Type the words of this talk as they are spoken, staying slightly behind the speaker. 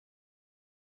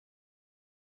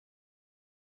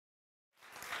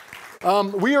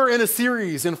We are in a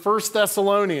series in 1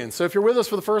 Thessalonians. So if you're with us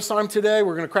for the first time today,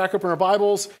 we're going to crack open our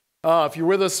Bibles. If you're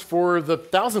with us for the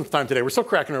 1000th time today, we're still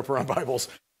cracking open our Bibles.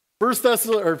 1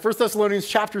 Thessalonians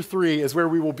chapter 3 is where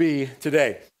we will be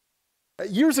today.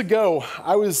 Years ago,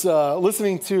 I was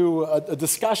listening to a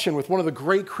discussion with one of the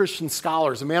great Christian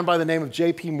scholars, a man by the name of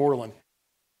J.P. Moreland.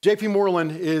 J.P.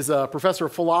 Moreland is a professor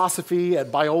of philosophy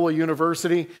at Biola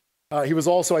University. He was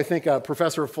also, I think, a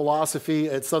professor of philosophy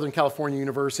at Southern California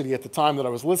University at the time that I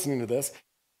was listening to this.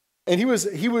 And he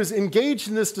was engaged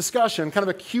in this discussion, kind of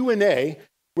a Q&A,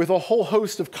 with a whole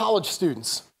host of college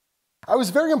students. I was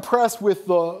very impressed with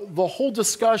the whole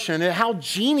discussion and how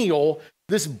genial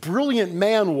this brilliant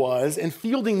man was in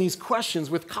fielding these questions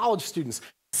with college students.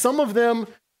 Some of them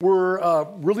were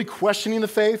really questioning the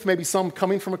faith, maybe some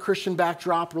coming from a Christian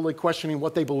backdrop, really questioning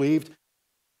what they believed.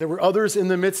 There were others in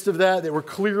the midst of that were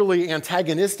clearly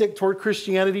antagonistic toward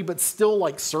Christianity, but still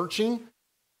like searching.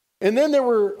 And then there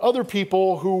were other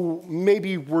people who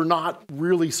maybe were not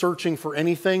really searching for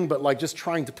anything, but like just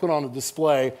trying to put on a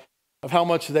display of how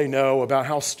much they know about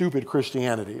how stupid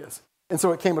Christianity is. And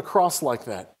so it came across like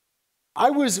that.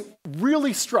 I was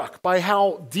really struck by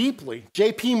how deeply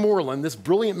J.P. Moreland, this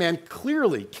brilliant man,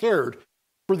 clearly cared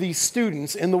for these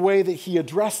students in the way that he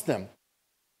addressed them.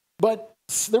 But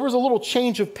there was a little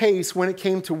change of pace when it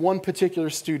came to one particular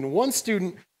student. One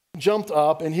student jumped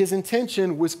up, and his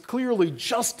intention was clearly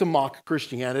just to mock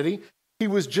Christianity. He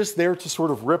was just there to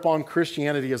sort of rip on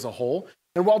Christianity as a whole.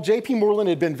 And while J.P. Moreland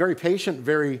had been very patient,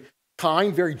 very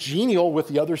kind, very genial with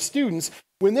the other students,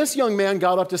 when this young man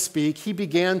got up to speak, he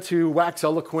began to wax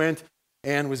eloquent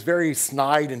and was very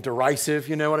snide and derisive,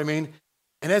 you know what I mean?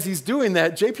 And as he's doing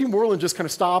that, J.P. Moreland just kind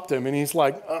of stopped him, and he's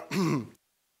like,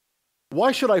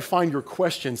 why should I find your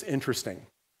questions interesting?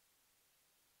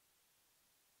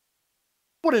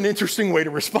 What an interesting way to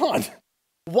respond.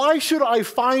 Why should I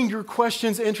find your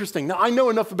questions interesting? Now, I know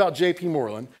enough about J.P.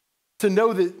 Moreland to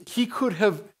know that he could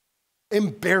have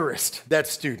embarrassed that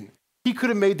student. He could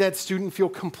have made that student feel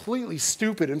completely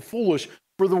stupid and foolish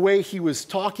for the way he was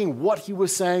talking. What he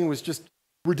was saying was just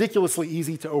ridiculously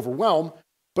easy to overwhelm.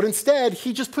 But instead,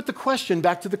 he just put the question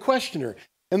back to the questioner.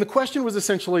 And the question was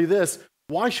essentially this: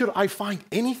 why should I find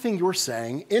anything you're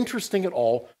saying interesting at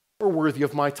all or worthy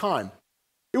of my time?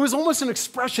 It was almost an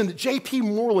expression that J.P.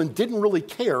 Moreland didn't really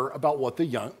care about what the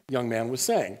young man was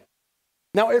saying.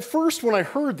 Now, at first, when I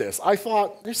heard this, I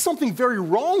thought, there's something very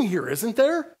wrong here, isn't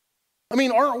there? I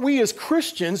mean, aren't we as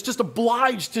Christians just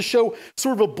obliged to show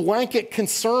sort of a blanket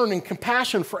concern and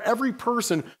compassion for every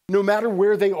person, no matter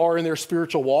where they are in their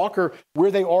spiritual walk or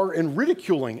where they are in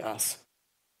ridiculing us?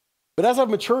 But as I've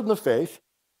matured in the faith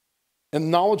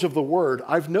and knowledge of the word,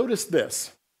 I've noticed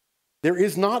this: there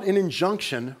is not an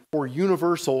injunction for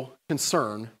universal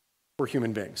concern for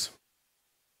human beings.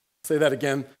 Say that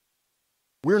again.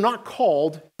 We're not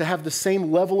called to have the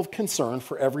same level of concern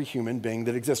for every human being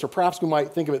that exists. Or perhaps we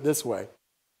might think of it this way: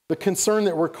 the concern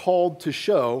that we're called to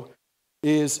show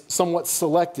is somewhat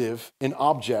selective in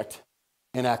object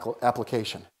and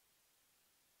application.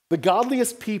 The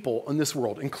godliest people in this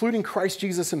world, including Christ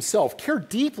Jesus himself, care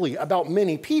deeply about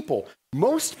many people,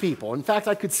 most people. In fact,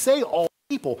 I could say all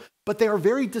people, but they are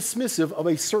very dismissive of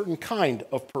a certain kind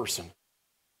of person.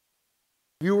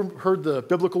 Have you heard the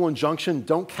biblical injunction,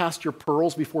 don't cast your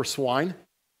pearls before swine?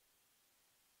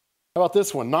 How about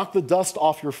this one? Knock the dust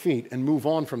off your feet and move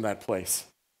on from that place.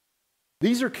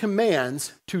 These are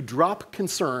commands to drop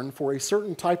concern for a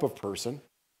certain type of person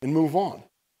and move on.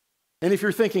 And if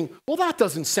you're thinking, well, that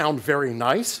doesn't sound very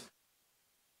nice,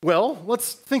 well,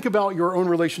 let's think about your own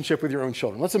relationship with your own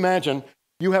children. Let's imagine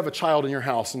you have a child in your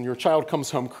house and your child comes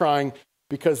home crying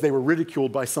because they were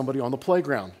ridiculed by somebody on the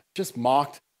playground, just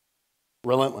mocked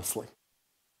relentlessly.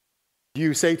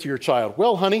 You say to your child,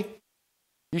 well, honey,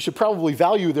 you should probably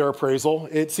value their appraisal.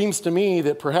 It seems to me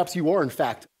that perhaps you are, in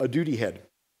fact, a duty head.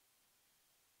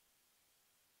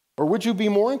 Or would you be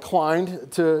more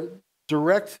inclined to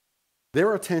direct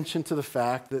their attention to the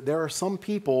fact that there are some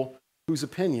people whose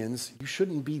opinions you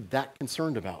shouldn't be that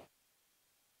concerned about?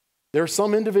 There are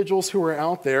some individuals who are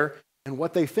out there, and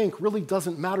what they think really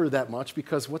doesn't matter that much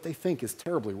because what they think is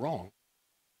terribly wrong.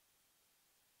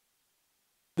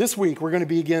 This week, we're going to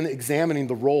begin examining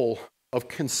the role of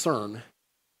concern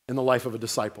in the life of a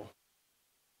disciple.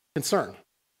 Concern.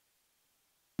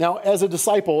 Now, as a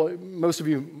disciple, most of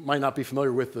you might not be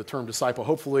familiar with the term disciple.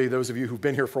 Hopefully, those of you who've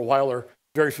been here for a while are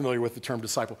very familiar with the term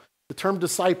disciple. The term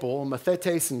disciple,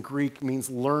 mathetes in Greek, means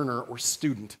learner or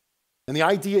student. And the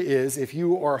idea is, if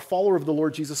you are a follower of the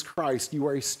Lord Jesus Christ, you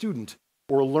are a student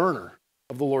or a learner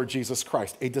of the Lord Jesus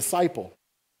Christ, a disciple.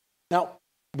 Now,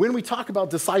 when we talk about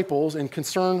disciples and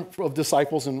concern of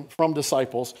disciples and from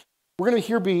disciples, We're going to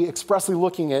here be expressly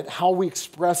looking at how we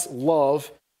express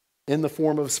love in the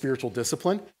form of spiritual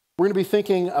discipline. We're going to be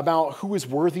thinking about who is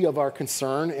worthy of our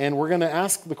concern, and we're going to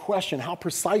ask the question, how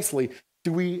precisely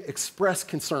do we express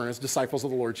concern as disciples of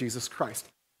the Lord Jesus Christ?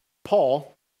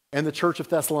 Paul and the church of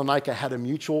Thessalonica had a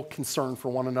mutual concern for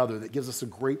one another that gives us a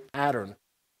great pattern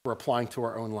for applying to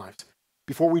our own lives.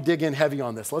 Before we dig in heavy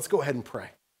on this, let's go ahead and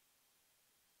pray.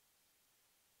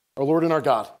 Our Lord and our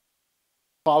God,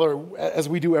 Father, as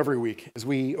we do every week, as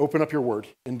we open up your word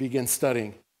and begin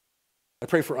studying, I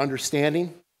pray for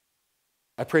understanding.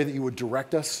 I pray that you would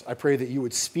direct us. I pray that you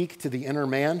would speak to the inner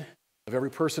man of every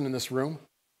person in this room,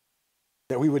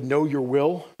 that we would know your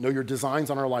will, know your designs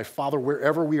on our life. Father,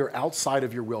 wherever we are outside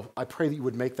of your will, I pray that you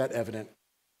would make that evident.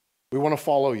 We want to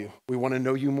follow you. We want to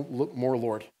know you more,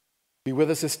 Lord. Be with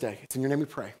us this day. It's in your name we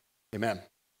pray. Amen.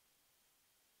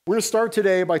 We're going to start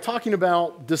today by talking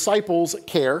about disciples'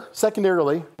 care.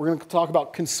 Secondarily, we're going to talk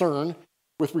about concern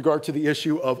with regard to the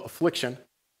issue of affliction.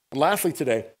 And lastly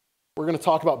today, we're going to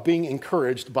talk about being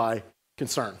encouraged by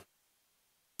concern.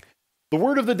 The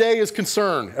word of the day is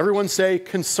concern. Everyone say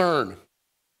concern.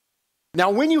 Now,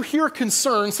 when you hear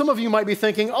concern, some of you might be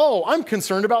thinking, oh, I'm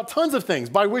concerned about tons of things,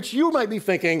 by which you might be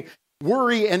thinking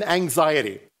worry and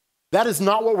anxiety. That is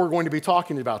not what we're going to be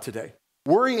talking about today.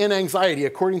 Worry and anxiety,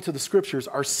 according to the scriptures,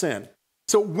 are sin.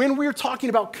 So when we're talking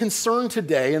about concern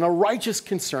today and a righteous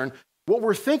concern, what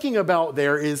we're thinking about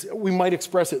there is, we might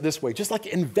express it this way, just like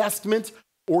investment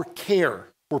or care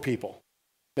for people.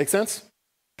 Make sense?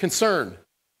 Concern,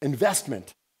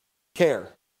 investment, care.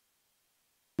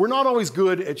 We're not always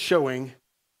good at showing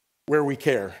where we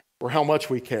care or how much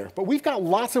we care, but we've got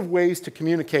lots of ways to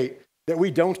communicate that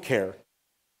we don't care.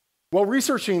 While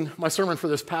researching my sermon for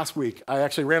this past week, I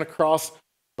actually ran across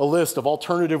a list of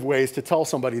alternative ways to tell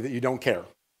somebody that you don't care.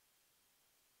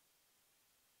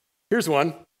 Here's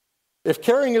one. If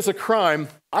caring is a crime,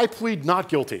 I plead not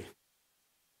guilty.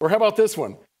 Or how about this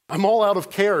one? I'm all out of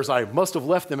cares. I must have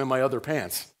left them in my other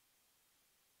pants.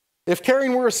 If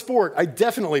caring were a sport, I'd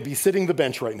definitely be sitting the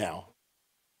bench right now.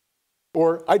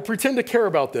 Or I'd pretend to care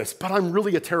about this, but I'm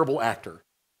really a terrible actor.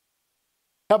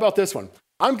 How about this one?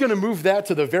 I'm going to move that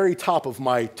to the very top of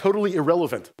my totally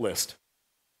irrelevant list.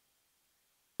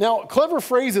 Now, clever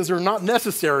phrases are not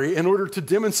necessary in order to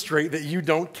demonstrate that you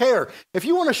don't care. If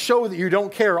you want to show that you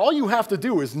don't care, all you have to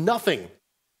do is nothing.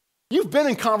 You've been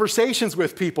in conversations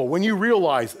with people when you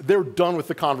realize they're done with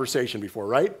the conversation before,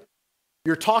 right?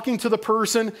 You're talking to the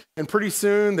person, and pretty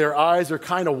soon their eyes are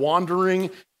kind of wandering,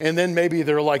 and then maybe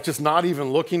they're like just not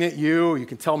even looking at you. You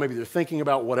can tell maybe they're thinking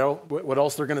about what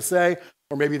else they're going to say,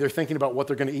 or maybe they're thinking about what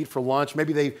they're going to eat for lunch.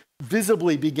 Maybe they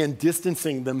visibly begin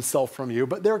distancing themselves from you,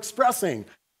 but they're expressing,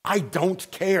 I don't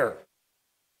care.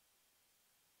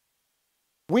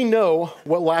 We know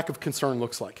what lack of concern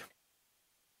looks like.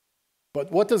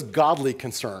 But what does godly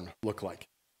concern look like?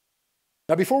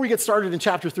 Now, before we get started in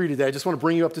chapter 3 today, I just want to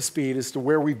bring you up to speed as to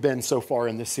where we've been so far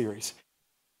in this series.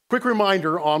 Quick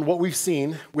reminder on what we've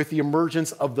seen with the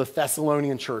emergence of the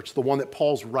Thessalonian church, the one that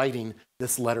Paul's writing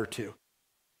this letter to.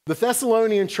 The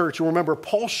Thessalonian church, you'll remember,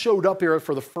 Paul showed up here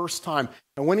for the first time.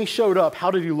 And when he showed up, how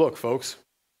did he look, folks?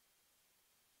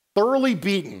 Thoroughly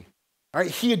beaten. All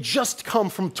right? He had just come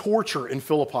from torture in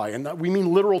Philippi, and we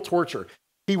mean literal torture.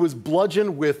 He was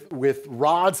bludgeoned with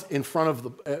rods in front of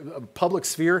the public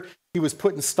sphere. He was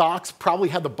put in stocks, probably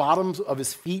had the bottoms of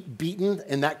his feet beaten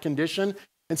in that condition.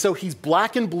 And so he's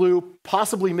black and blue,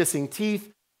 possibly missing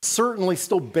teeth, certainly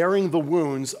still bearing the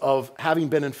wounds of having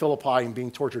been in Philippi and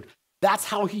being tortured. That's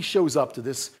how he shows up to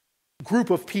this group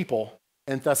of people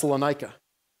in Thessalonica.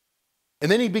 And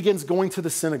then he begins going to the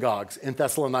synagogues in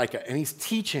Thessalonica, and he's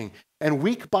teaching. And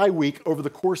week by week, over the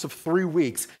course of 3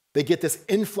 weeks, they get this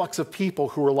influx of people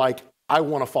who are like, I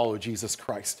want to follow Jesus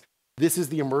Christ. This is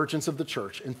the emergence of the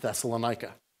church in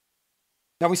Thessalonica.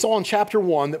 Now, we saw in chapter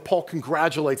 1 that Paul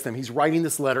congratulates them. He's writing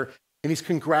this letter, and he's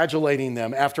congratulating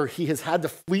them after he has had to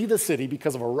flee the city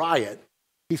because of a riot.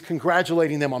 He's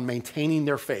congratulating them on maintaining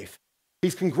their faith.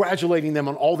 He's congratulating them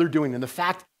on all they're doing and the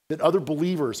fact that other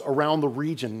believers around the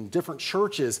region, different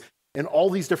churches, and all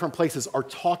these different places are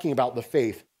talking about the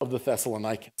faith of the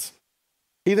Thessalonians.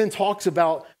 He then talks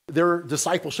about their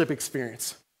discipleship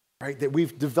experience, right? That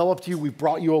we've developed you, we've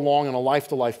brought you along in a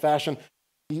life-to-life fashion.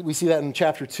 We see that in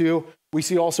chapter 2. We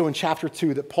see also in chapter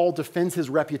 2 that Paul defends his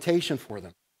reputation for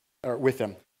them, or with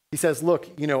them. He says, look,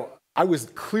 I was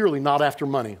clearly not after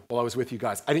money while I was with you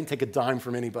guys. I didn't take a dime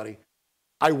from anybody.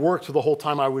 I worked the whole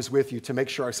time I was with you to make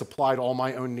sure I supplied all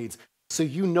my own needs. So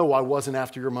you know I wasn't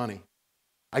after your money.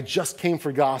 I just came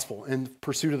for gospel, in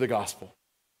pursuit of the gospel.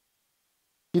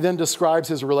 He then describes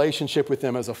his relationship with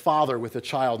them as a father with a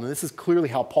child, and this is clearly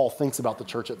how Paul thinks about the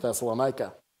church at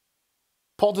Thessalonica.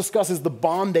 Paul discusses the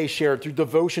bond they shared through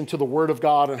devotion to the Word of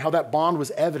God and how that bond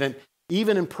was evident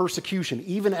even in persecution,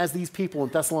 even as these people in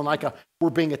Thessalonica were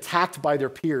being attacked by their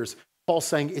peers. Paul's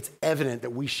saying it's evident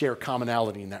that we share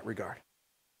commonality in that regard.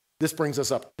 This brings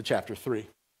us up to chapter 3.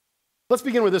 Let's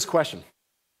begin with this question.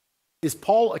 Is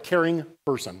Paul a caring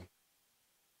person?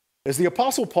 Is the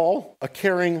Apostle Paul a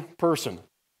caring person?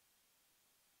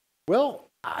 Well,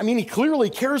 I mean, he clearly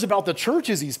cares about the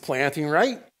churches he's planting,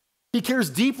 right? He cares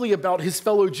deeply about his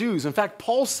fellow Jews. In fact,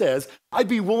 Paul says, I'd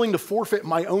be willing to forfeit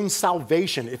my own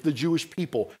salvation if the Jewish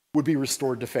people would be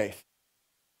restored to faith.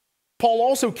 Paul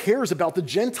also cares about the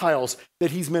Gentiles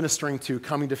that he's ministering to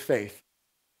coming to faith.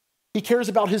 He cares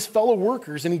about his fellow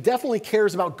workers, and he definitely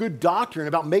cares about good doctrine,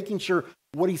 about making sure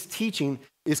what he's teaching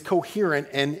is coherent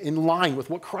and in line with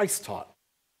what Christ taught.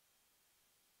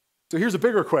 So here's a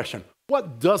bigger question.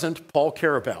 What doesn't Paul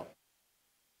care about?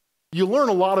 You learn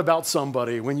a lot about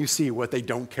somebody when you see what they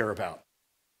don't care about.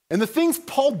 And the things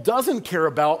Paul doesn't care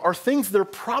about are things that are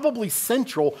probably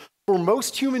central for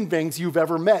most human beings you've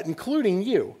ever met, including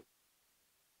you.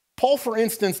 Paul, for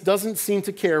instance, doesn't seem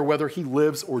to care whether he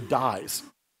lives or dies.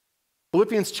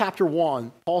 Philippians chapter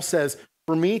 1, Paul says,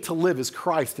 for me to live is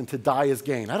Christ and to die is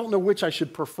gain. I don't know which I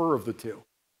should prefer of the two.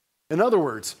 In other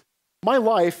words, my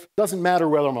life doesn't matter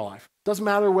whether I'm alive. It doesn't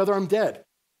matter whether I'm dead.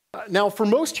 Now, for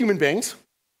most human beings,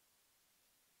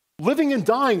 living and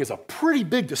dying is a pretty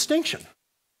big distinction.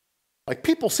 Like,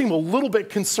 people seem a little bit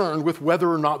concerned with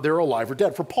whether or not they're alive or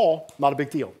dead. For Paul, not a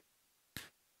big deal.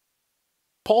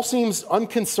 Paul seems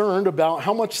unconcerned about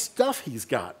how much stuff he's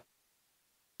got.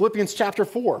 Philippians chapter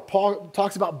 4, Paul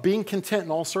talks about being content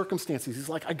in all circumstances. He's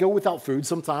like, I go without food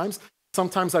sometimes.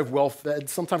 Sometimes I've well fed.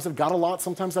 Sometimes I've got a lot.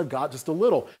 Sometimes I've got just a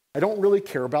little. I don't really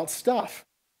care about stuff.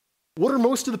 What are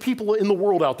most of the people in the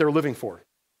world out there living for?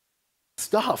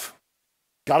 Stuff.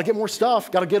 Got to get more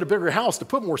stuff. Got to get a bigger house to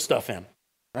put more stuff in,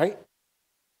 right?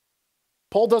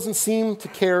 Paul doesn't seem to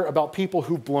care about people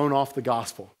who've blown off the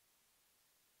gospel.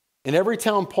 In every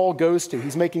town Paul goes to,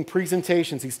 he's making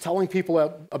presentations. He's telling people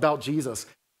about Jesus.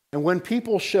 And when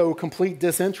people show complete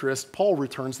disinterest, Paul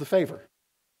returns the favor,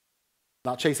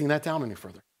 not chasing that down any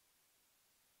further.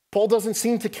 Paul doesn't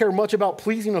seem to care much about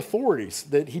pleasing authorities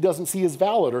that he doesn't see as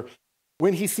valid, or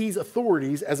when he sees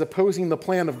authorities as opposing the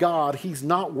plan of God, he's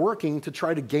not working to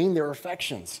try to gain their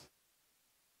affections.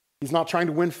 He's not trying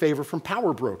to win favor from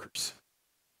power brokers.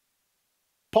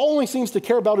 Paul only seems to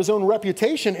care about his own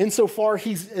reputation insofar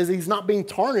as he's not being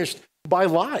tarnished by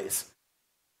lies.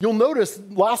 You'll notice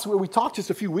last week, we talked just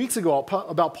a few weeks ago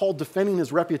about Paul defending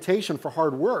his reputation for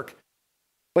hard work.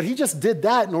 But he just did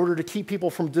that in order to keep people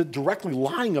from directly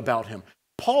lying about him.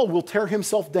 Paul will tear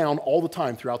himself down all the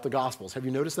time throughout the Gospels. Have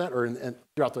you noticed that? Or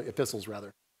throughout the epistles,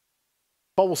 rather.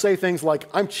 Paul will say things like,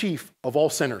 I'm chief of all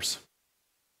sinners.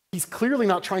 He's clearly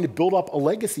not trying to build up a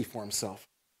legacy for himself.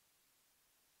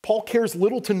 Paul cares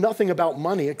little to nothing about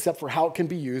money except for how it can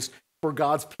be used for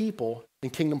God's people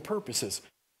and kingdom purposes.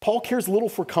 Paul cares little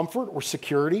for comfort or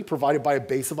security provided by a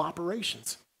base of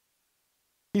operations.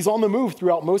 He's on the move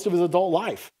throughout most of his adult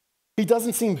life. He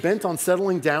doesn't seem bent on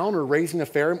settling down or raising a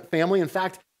family. In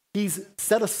fact, he's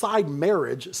set aside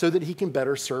marriage so that he can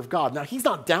better serve God. Now, he's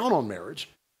not down on marriage.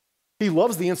 He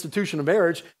loves the institution of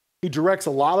marriage. He directs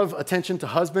a lot of attention to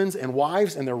husbands and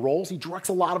wives and their roles. He directs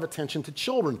a lot of attention to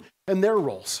children and their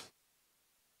roles.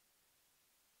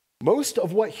 Most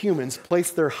of what humans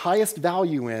place their highest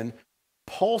value in,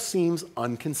 Paul seems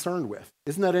unconcerned with.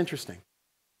 Isn't that interesting?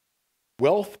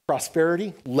 Wealth,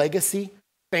 prosperity, legacy,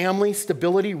 family,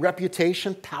 stability,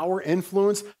 reputation, power,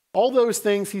 influence, all those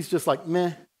things, he's just like,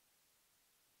 meh.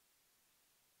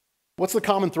 What's the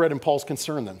common thread in Paul's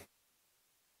concern then?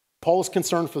 Paul is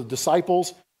concerned for the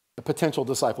disciples, the potential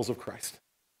disciples of Christ.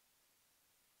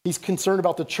 He's concerned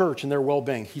about the church and their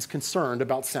well-being. He's concerned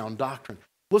about sound doctrine.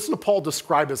 Listen to Paul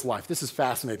describe his life. This is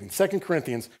fascinating. 2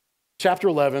 Corinthians chapter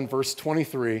 11, verse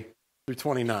 23 through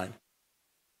 29.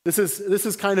 This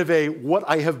is kind of a what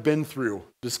I have been through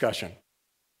discussion.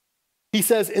 He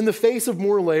says, in the face of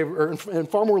more labor, and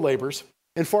far more labors,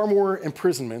 and far more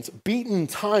imprisonments, beaten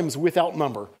times without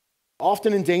number,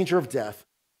 often in danger of death,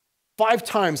 5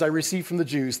 times I received from the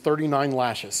Jews 39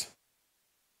 lashes.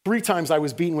 3 times I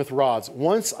was beaten with rods.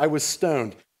 Once I was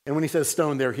stoned. And when he says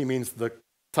stoned there, he means the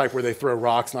type where they throw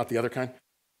rocks, not the other kind.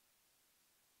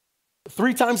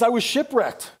 3 times I was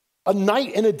shipwrecked. A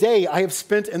night and a day I have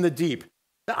spent in the deep.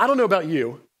 Now, I don't know about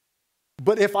you,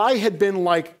 but if I had been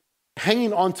like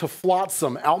hanging onto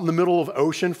flotsam out in the middle of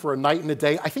ocean for a night and a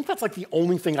day, I think that's like the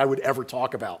only thing I would ever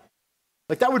talk about.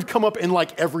 Like that would come up in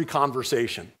like every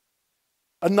conversation.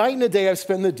 A night and a day I've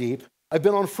spent in the deep. I've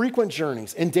been on frequent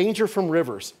journeys, in danger from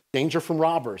rivers, danger from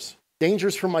robbers,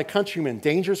 dangers from my countrymen,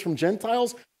 dangers from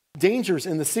Gentiles, dangers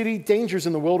in the city, dangers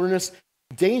in the wilderness,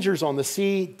 dangers on the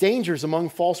sea, dangers among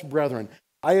false brethren.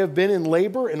 I have been in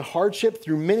labor and hardship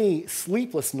through many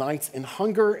sleepless nights, in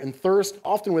hunger and thirst,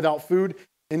 often without food,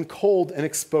 in cold and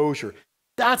exposure.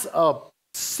 That's a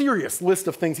serious list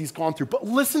of things he's gone through. But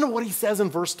listen to what he says in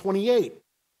verse 28.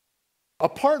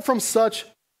 Apart from such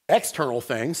external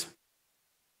things,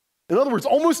 in other words,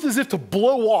 almost as if to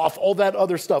blow off all that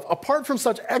other stuff, apart from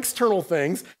such external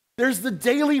things, there's the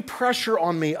daily pressure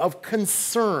on me of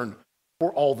concern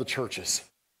for all the churches.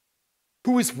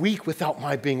 Who is weak without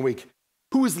my being weak?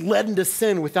 Who is led into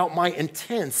sin without my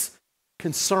intense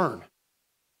concern?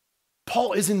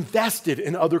 Paul is invested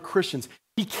in other Christians.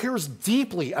 He cares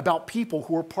deeply about people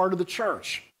who are part of the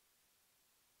church.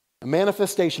 A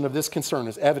manifestation of this concern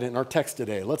is evident in our text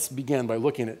today. Let's begin by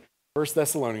looking at 1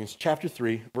 Thessalonians chapter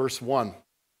 3, verse 1.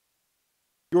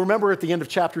 You'll remember at the end of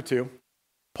chapter 2,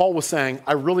 Paul was saying,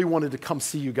 I really wanted to come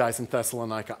see you guys in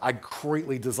Thessalonica. I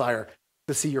greatly desire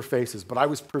to see your faces, but I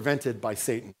was prevented by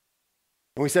Satan.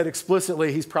 And we said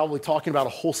explicitly, he's probably talking about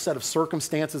a whole set of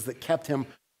circumstances that kept him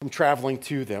from traveling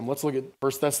to them. Let's look at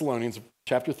 1 Thessalonians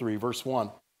chapter 3, verse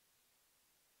 1.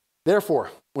 Therefore,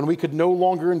 when we could no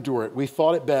longer endure it, we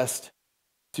thought it best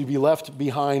to be left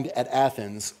behind at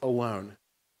Athens alone.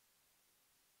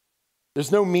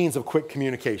 There's no means of quick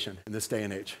communication in this day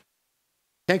and age.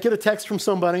 Can't get a text from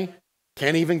somebody,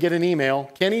 can't even get an email,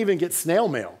 can't even get snail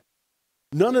mail.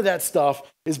 None of that stuff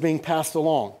is being passed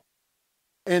along.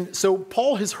 And so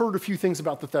Paul has heard a few things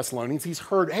about the Thessalonians. He's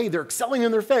heard, hey, they're excelling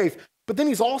in their faith, but then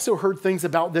he's also heard things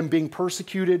about them being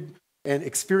persecuted and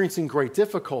experiencing great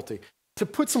difficulty. To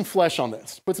put some flesh on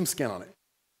this, put some skin on it,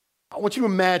 I want you to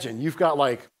imagine you've got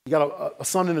a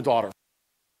son and a daughter,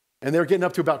 and they're getting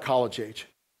up to about college age.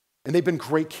 And they've been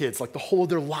great kids, like the whole of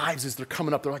their lives as they're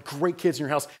coming up. They're like great kids in your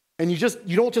house. And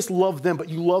you don't just love them, but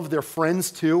you love their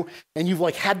friends too. And you've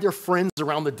had their friends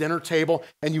around the dinner table,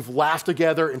 and you've laughed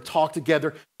together and talked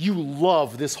together. You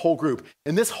love this whole group.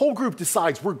 And this whole group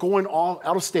decides we're going all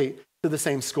out of state to the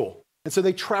same school. And so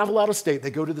they travel out of state,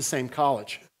 they go to the same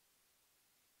college.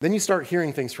 Then you start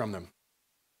hearing things from them,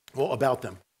 about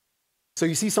them. So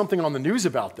you see something on the news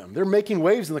about them. They're making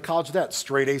waves in the college of that,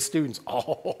 straight A students.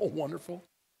 Oh, wonderful.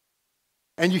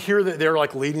 And you hear that they're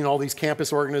leading all these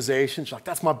campus organizations. You're like,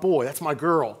 that's my boy, that's my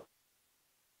girl.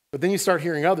 But then you start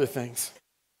hearing other things.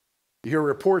 You hear a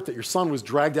report that your son was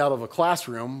dragged out of a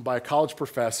classroom by a college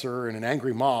professor and an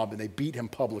angry mob, and they beat him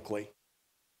publicly.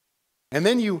 And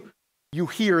then you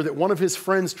hear that one of his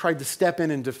friends tried to step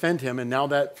in and defend him, and now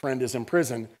that friend is in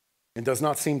prison and does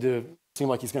not seem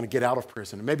like he's going to get out of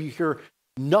prison. And maybe you hear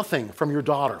nothing from your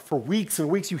daughter. For weeks and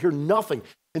weeks, you hear nothing.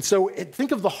 And so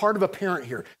think of the heart of a parent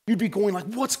here. You'd be going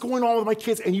what's going on with my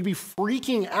kids? And you'd be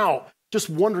freaking out, just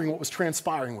wondering what was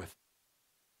transpiring with.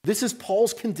 This is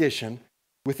Paul's condition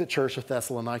with the church of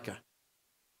Thessalonica.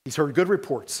 He's heard good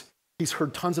reports. He's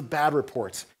heard tons of bad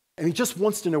reports. And he just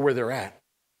wants to know where they're at.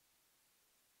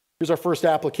 Here's our first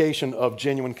application of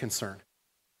genuine concern.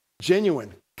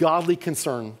 Genuine, godly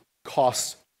concern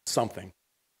costs something.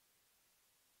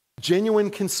 Genuine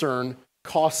concern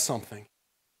costs something.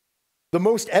 The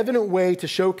most evident way to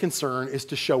show concern is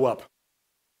to show up.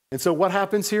 And so what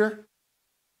happens here?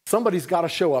 Somebody's got to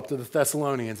show up to the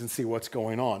Thessalonians and see what's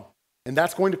going on. And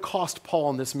that's going to cost Paul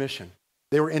on this mission.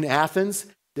 They were in Athens.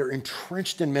 They're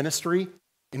entrenched in ministry.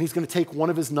 And he's going to take one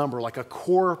of his number, like a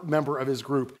core member of his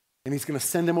group, and he's going to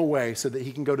send him away so that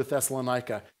he can go to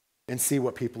Thessalonica and see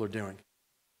what people are doing.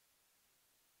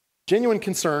 Genuine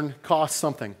concern costs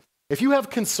something. If you have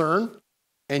concern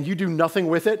and you do nothing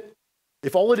with it,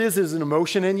 if all it is an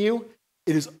emotion in you,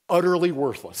 it is utterly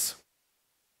worthless.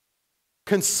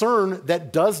 Concern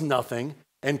that does nothing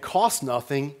and costs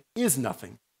nothing is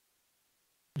nothing.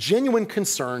 Genuine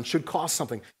concern should cost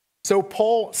something. So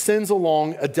Paul sends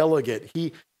along a delegate.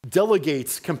 He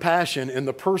delegates compassion in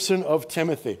the person of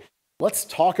Timothy. Let's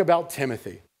talk about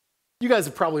Timothy. You guys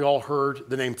have probably all heard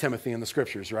the name Timothy in the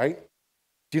scriptures, right?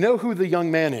 Do you know who the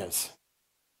young man is?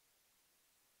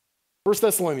 1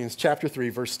 Thessalonians chapter 3,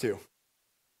 verse 2.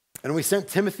 And we sent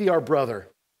Timothy, our brother,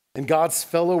 and God's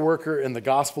fellow worker in the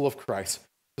gospel of Christ,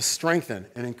 to strengthen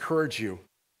and encourage you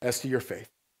as to your faith.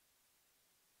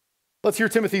 Let's hear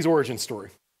Timothy's origin story.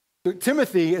 So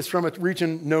Timothy is from a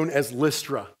region known as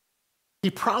Lystra. He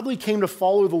probably came to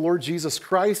follow the Lord Jesus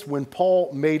Christ when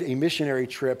Paul made a missionary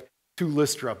trip to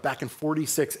Lystra back in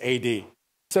 46 AD.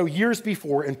 So years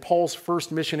before, in Paul's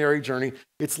first missionary journey,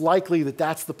 it's likely that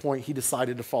that's the point he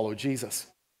decided to follow Jesus.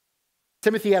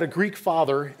 Timothy had a Greek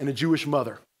father and a Jewish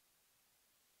mother.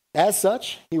 As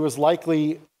such, he was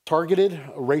likely targeted,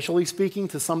 racially speaking,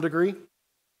 to some degree,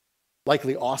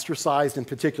 likely ostracized in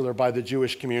particular by the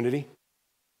Jewish community.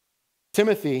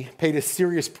 Timothy paid a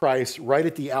serious price right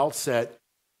at the outset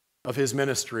of his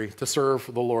ministry to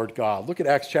serve the Lord God. Look at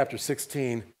Acts chapter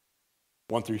 16,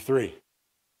 1 through 3.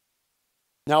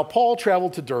 Now Paul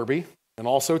traveled to Derbe and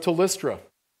also to Lystra.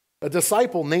 A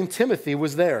disciple named Timothy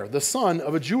was there, the son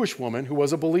of a Jewish woman who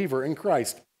was a believer in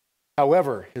Christ.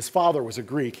 However, his father was a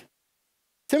Greek.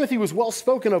 Timothy was well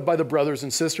spoken of by the brothers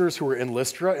and sisters who were in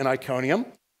Lystra and Iconium.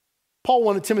 Paul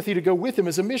wanted Timothy to go with him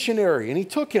as a missionary, and he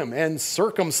took him and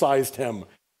circumcised him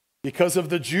because of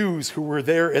the Jews who were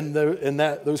there in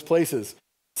those places,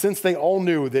 since they all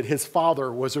knew that his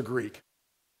father was a Greek.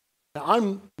 Now,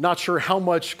 I'm not sure how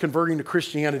much converting to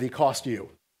Christianity cost you,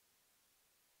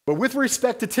 but with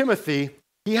respect to Timothy,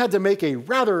 he had to make a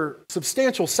rather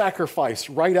substantial sacrifice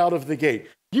right out of the gate.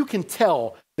 You can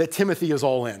tell that Timothy is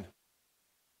all in.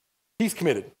 He's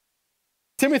committed.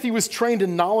 Timothy was trained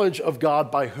in knowledge of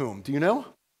God by whom? Do you know?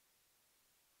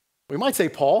 We might say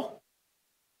Paul,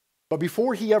 but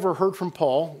before he ever heard from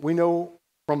Paul, we know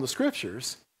from the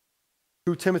scriptures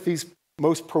who Timothy's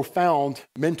most profound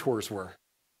mentors were.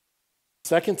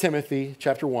 2 Timothy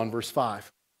chapter 1, verse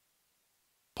 5.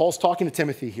 Paul's talking to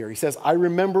Timothy here. He says, I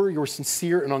remember your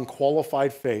sincere and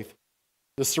unqualified faith,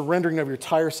 the surrendering of your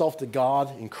entire self to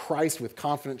God in Christ with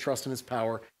confident trust in his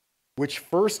power, which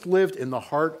first lived in the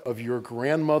heart of your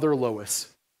grandmother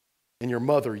Lois and your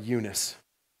mother Eunice.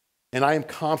 And I am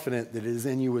confident that it is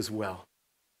in you as well.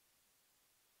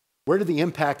 Where did the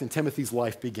impact in Timothy's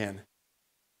life begin?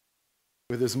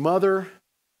 With his mother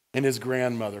and his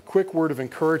grandmother. Quick word of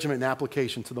encouragement and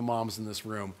application to the moms in this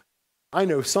room. I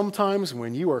know sometimes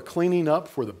when you are cleaning up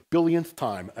for the billionth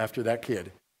time after that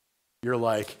kid, you're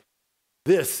like,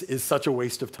 this is such a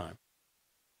waste of time.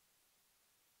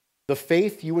 The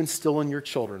faith you instill in your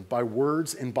children by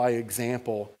words and by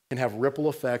example can have ripple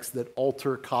effects that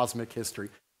alter cosmic history.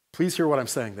 Please hear what I'm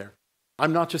saying there.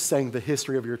 I'm not just saying the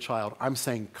history of your child. I'm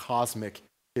saying cosmic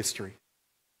history.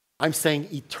 I'm saying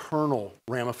eternal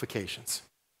ramifications.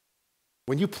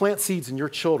 When you plant seeds in your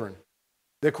children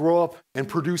that grow up and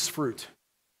produce fruit,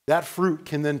 that fruit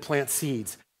can then plant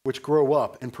seeds which grow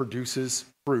up and produces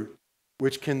fruit,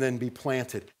 which can then be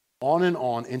planted on and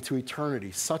on into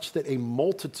eternity, such that a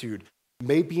multitude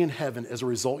may be in heaven as a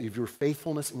result of your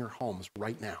faithfulness in your homes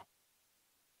right now.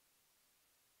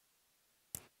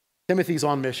 Timothy's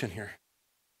on mission here.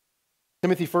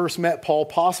 Timothy first met Paul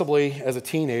possibly as a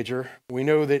teenager. We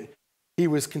know that he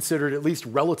was considered at least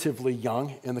relatively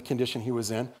young in the condition he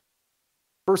was in.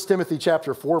 1 Timothy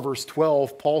chapter 4, verse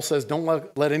 12, Paul says,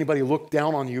 don't let anybody look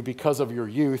down on you because of your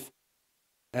youth.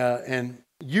 And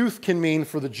youth can mean,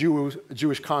 for the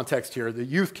Jewish context here, the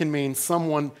youth can mean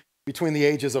someone between the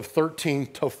ages of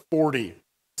 13 to 40.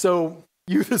 So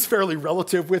youth is fairly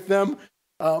relative with them.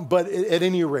 But at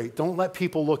any rate, don't let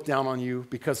people look down on you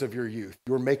because of your youth.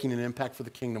 You're making an impact for the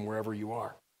kingdom wherever you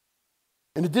are.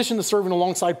 In addition to serving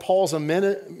alongside Paul as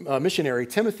a missionary,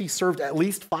 Timothy served at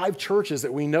least 5 churches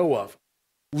that we know of,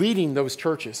 leading those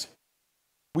churches.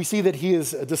 We see that he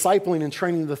is discipling and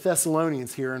training the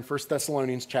Thessalonians here in 1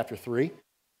 Thessalonians chapter 3.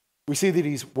 We see that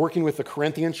he's working with the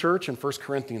Corinthian church in 1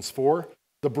 Corinthians 4.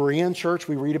 The Berean church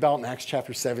we read about in Acts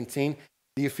chapter 17.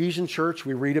 The Ephesian church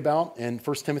we read about in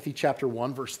 1 Timothy chapter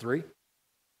 1, verse 3.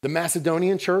 The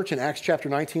Macedonian church in Acts chapter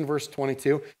 19, verse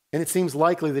 22. And it seems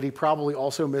likely that he probably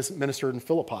also ministered in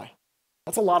Philippi.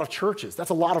 That's a lot of churches. That's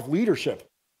a lot of leadership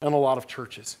and a lot of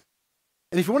churches.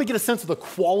 And if you want to get a sense of the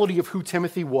quality of who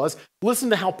Timothy was, listen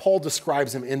to how Paul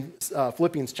describes him in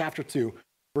Philippians chapter 2,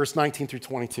 verse 19 through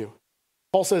 22.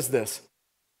 Paul says this,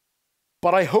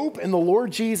 "But I hope in the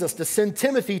Lord Jesus to send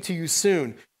Timothy to you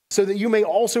soon, so that you may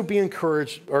also be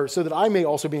encouraged, or so that I may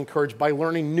also be encouraged by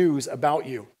learning news about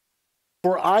you.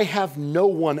 For I have no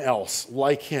one else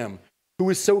like him who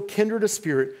is so kindred a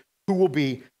spirit, who will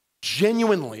be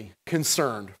genuinely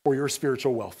concerned for your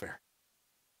spiritual welfare."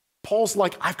 Paul's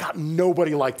like, I've got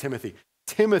nobody like Timothy.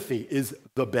 Timothy is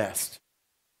the best.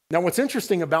 Now, what's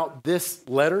interesting about this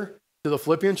letter to the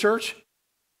Philippian church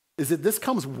is that this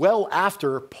comes well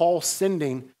after Paul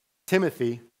sending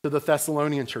Timothy to the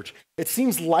Thessalonian church. It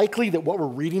seems likely that what we're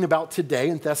reading about today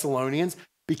in Thessalonians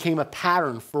became a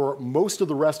pattern for most of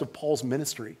the rest of Paul's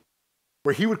ministry,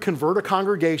 where he would convert a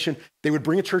congregation, they would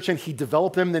bring a church in, he'd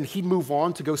develop them, then he'd move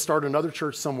on to go start another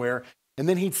church somewhere, and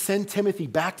then he'd send Timothy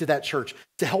back to that church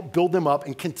to help build them up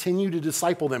and continue to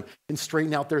disciple them and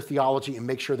straighten out their theology and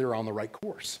make sure they're on the right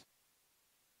course.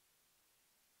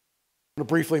 I'm going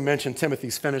to briefly mention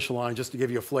Timothy's finish line just to give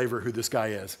you a flavor of who this guy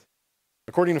is.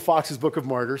 According to Fox's Book of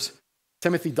Martyrs,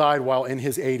 Timothy died while in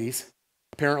his 80s.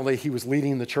 Apparently, he was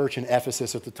leading the church in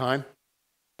Ephesus at the time.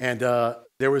 And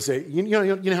there was you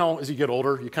know how as you get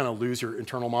older, you kind of lose your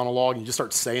internal monologue and you just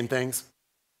start saying things?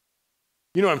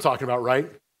 You know what I'm talking about, right?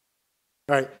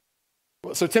 All right.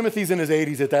 So Timothy's in his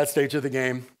 80s at that stage of the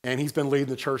game, and he's been leading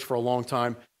the church for a long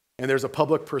time. And there's a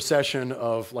public procession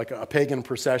of like a pagan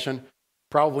procession,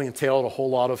 probably entailed a whole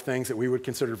lot of things that we would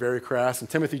consider very crass. And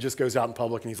Timothy just goes out in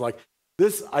public and he's like,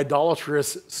 this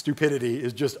idolatrous stupidity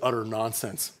is just utter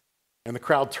nonsense. And the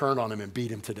crowd turned on him and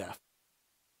beat him to death.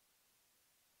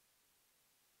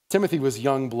 Timothy was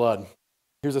young blood.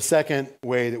 Here's a second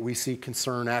way that we see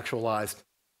concern actualized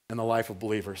in the life of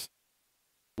believers.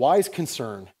 Wise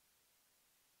concern,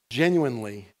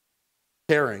 genuinely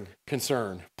caring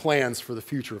concern, plans for the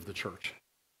future of the church.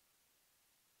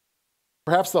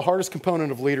 Perhaps the hardest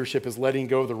component of leadership is letting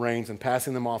go of the reins and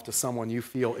passing them off to someone you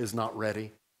feel is not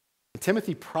ready. And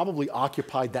Timothy probably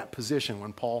occupied that position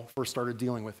when Paul first started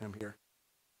dealing with him here.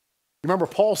 Remember,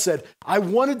 Paul said, I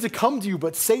wanted to come to you,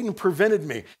 but Satan prevented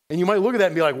me. And you might look at that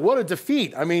and be like, what a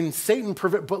defeat. I mean,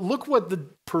 but look what the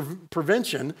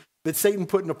prevention that Satan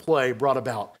put into play brought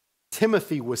about.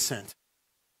 Timothy was sent.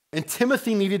 And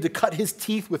Timothy needed to cut his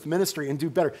teeth with ministry and do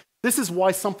better. This is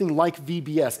why something like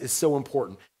VBS is so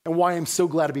important and why I'm so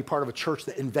glad to be part of a church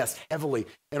that invests heavily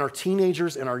in our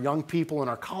teenagers and our young people and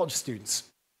our college students.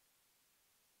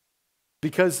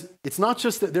 Because it's not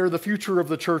just that they're the future of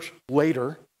the church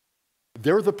later,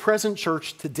 they're the present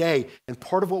church today. And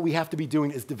part of what we have to be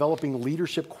doing is developing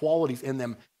leadership qualities in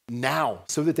them now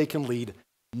so that they can lead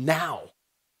now.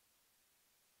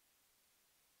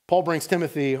 Paul brings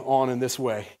Timothy on in this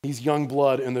way. He's young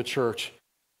blood in the church.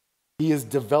 He has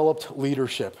developed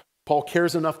leadership. Paul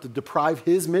cares enough to deprive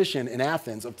his mission in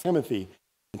Athens of Timothy,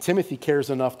 and Timothy cares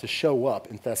enough to show up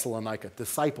in Thessalonica.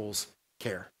 Disciples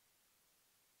care.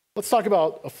 Let's talk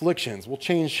about afflictions. We'll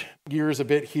change gears a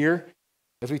bit here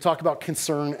as we talk about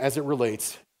concern as it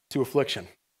relates to affliction.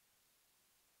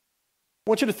 I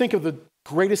want you to think of the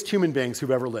greatest human beings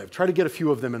who've ever lived. Try to get a few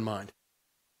of them in mind.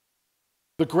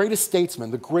 The greatest statesmen,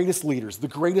 the greatest leaders, the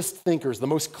greatest thinkers, the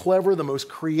most clever, the most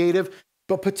creative,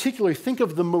 but particularly think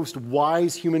of the most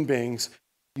wise human beings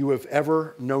you have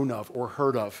ever known of or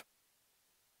heard of.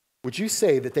 Would you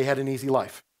say that they had an easy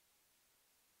life?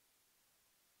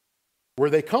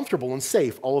 Were they comfortable and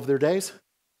safe all of their days?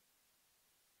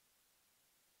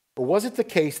 Or was it the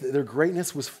case that their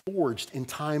greatness was forged in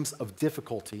times of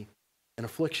difficulty and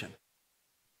affliction?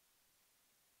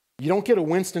 You don't get a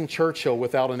Winston Churchill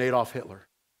without an Adolf Hitler.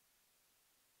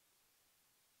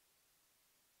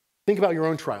 Think about your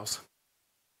own trials.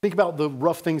 Think about the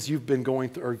rough things you've been going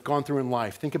through or gone through in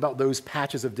life. Think about those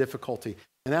patches of difficulty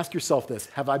and ask yourself this: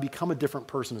 have I become a different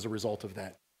person as a result of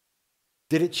that?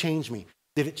 Did it change me?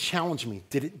 Did it challenge me?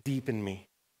 Did it deepen me?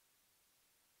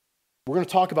 We're going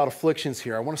to talk about afflictions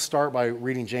here. I want to start by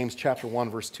reading James chapter 1,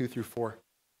 verse 2 through 4.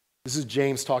 This is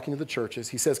James talking to the churches.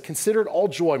 He says, "Consider it all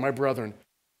joy, my brethren,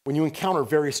 when you encounter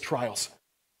various trials,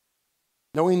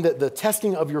 knowing that the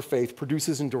testing of your faith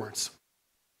produces endurance.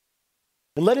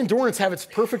 And let endurance have its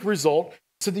perfect result,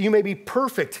 so that you may be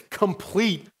perfect,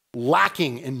 complete,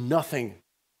 lacking in nothing."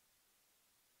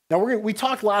 Now, we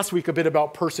talked last week a bit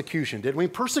about persecution, didn't we?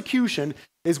 Persecution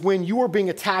is when you are being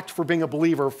attacked for being a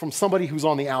believer from somebody who's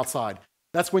on the outside.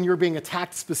 That's when you're being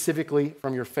attacked specifically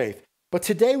from your faith. But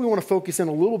today we want to focus in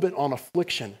a little bit on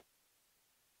affliction.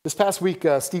 This past week,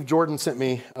 Steve Jordan sent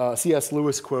me a C.S.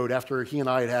 Lewis quote after he and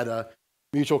I had a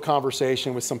mutual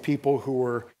conversation with some people who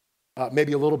were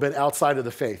maybe a little bit outside of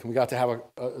the faith. And we got to have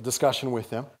a discussion with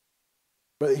them.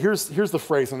 But here's the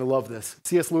phrase, and I love this.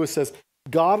 C.S. Lewis says,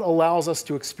 "God allows us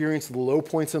to experience the low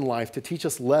points in life to teach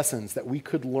us lessons that we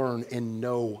could learn in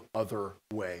no other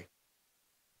way."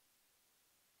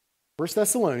 1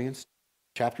 Thessalonians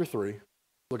chapter 3,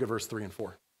 look at verse 3 and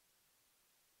 4.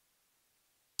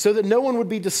 "So that no one would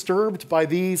be disturbed by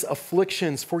these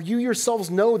afflictions, for you yourselves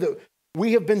know that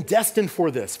we have been destined for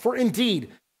this. For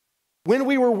indeed, when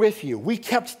we were with you, we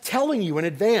kept telling you in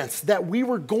advance that we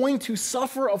were going to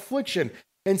suffer affliction,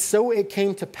 and so it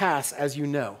came to pass, as you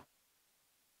know."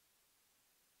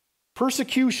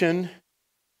 Persecution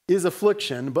is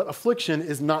affliction, but affliction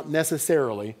is not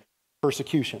necessarily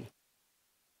persecution.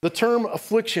 The term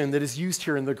affliction that is used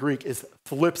here in the Greek is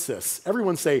thlipsis.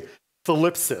 Everyone say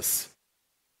thlipsis.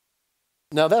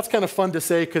 Now that's kind of fun to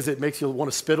say because it makes you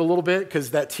want to spit a little bit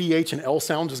because that TH and L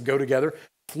sound just go together.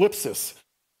 Thlipsis.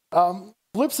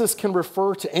 Thlipsis can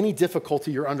refer to any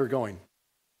difficulty you're undergoing.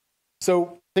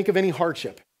 So think of any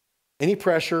hardship, any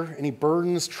pressure, any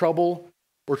burdens, trouble,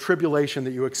 or tribulation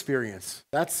that you experience.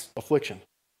 That's affliction.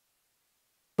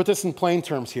 Put this in plain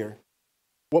terms here.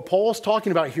 What Paul's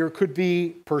talking about here could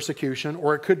be persecution,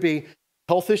 or it could be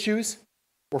health issues,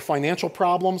 or financial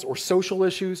problems, or social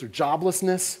issues, or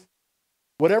joblessness.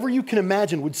 Whatever you can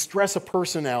imagine would stress a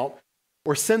person out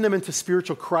or send them into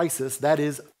spiritual crisis, that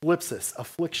is thlipsis,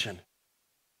 affliction.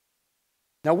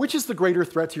 Now, which is the greater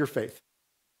threat to your faith?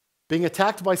 Being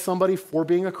attacked by somebody for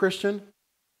being a Christian,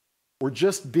 or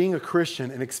just being a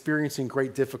Christian and experiencing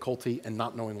great difficulty and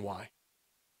not knowing why?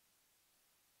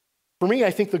 For me,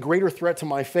 I think the greater threat to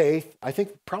my faith, I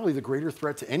think probably the greater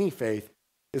threat to any faith,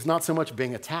 is not so much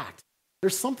being attacked.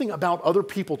 There's something about other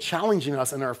people challenging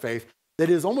us in our faith that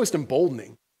is almost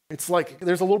emboldening. It's like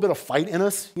there's a little bit of fight in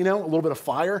us, a little bit of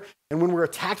fire. And when we're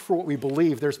attacked for what we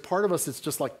believe, there's part of us that's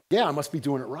just like, yeah, I must be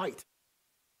doing it right.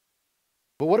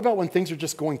 But what about when things are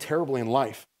just going terribly in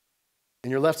life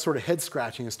and you're left sort of head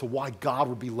scratching as to why God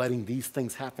would be letting these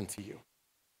things happen to you?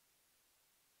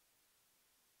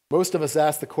 Most of us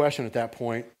ask the question at that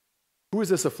point, who is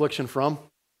this affliction from?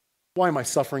 Why am I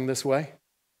suffering this way?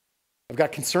 I've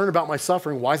got concern about my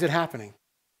suffering. Why is it happening?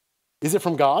 Is it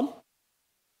from God?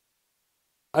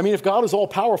 I mean, if God is all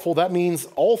powerful, that means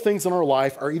all things in our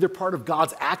life are either part of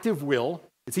God's active will,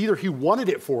 it's either He wanted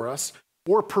it for us,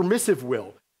 or permissive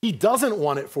will. He doesn't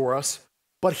want it for us,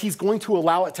 but He's going to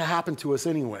allow it to happen to us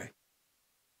anyway.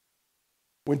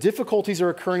 When difficulties are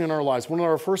occurring in our lives, one of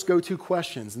our first go-to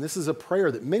questions, and this is a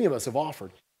prayer that many of us have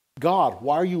offered, God,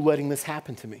 why are you letting this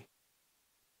happen to me?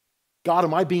 God,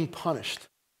 am I being punished?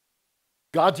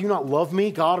 God, do you not love me?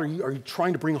 God, are you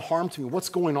trying to bring harm to me? What's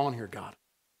going on here, God?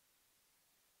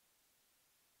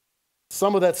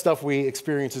 Some of that stuff we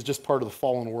experience is just part of the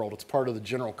fallen world. It's part of the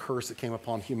general curse that came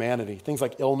upon humanity. Things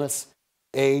like illness,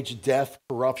 age, death,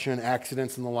 corruption,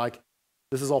 accidents, and the like.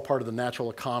 This is all part of the natural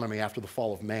economy after the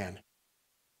fall of man.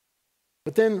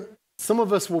 But then some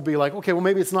of us will be like, okay, well,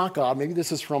 maybe it's not God. Maybe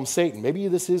this is from Satan. Maybe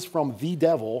this is from the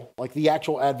devil, like the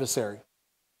actual adversary.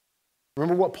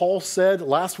 Remember what Paul said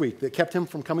last week that kept him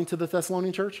from coming to the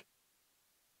Thessalonian church? He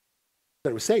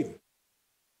said it was Satan.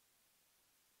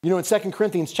 In 2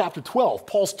 Corinthians chapter 12,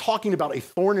 Paul's talking about a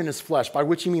thorn in his flesh, by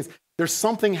which he means there's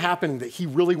something happening that he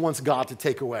really wants God to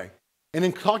take away. And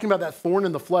in talking about that thorn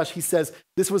in the flesh, he says,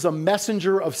 this was a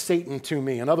messenger of Satan to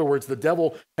me. In other words, the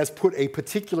devil has put a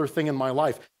particular thing in my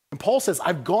life. And Paul says,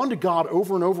 I've gone to God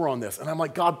over and over on this. And I'm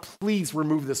like, God, please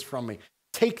remove this from me.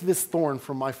 Take this thorn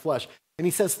from my flesh. And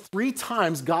he says 3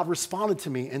 times God responded to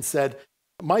me and said,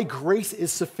 my grace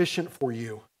is sufficient for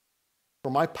you, for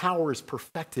my power is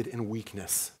perfected in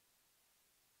weakness.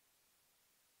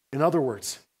 In other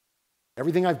words,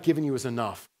 everything I've given you is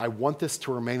enough. I want this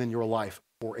to remain in your life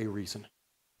for a reason.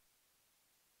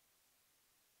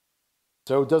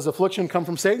 So does affliction come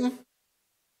from Satan?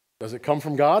 Does it come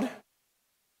from God?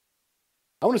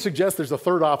 I want to suggest there's a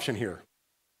third option here.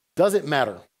 Does it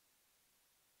matter?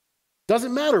 Does it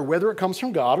matter whether it comes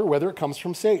from God or whether it comes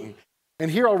from Satan?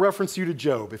 And here I'll reference you to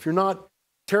Job. If you're not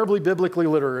terribly biblically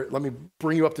literate, let me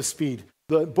bring you up to speed.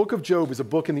 The book of Job is a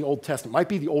book in the Old Testament. It might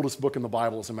be the oldest book in the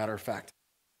Bible, as a matter of fact.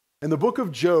 And the book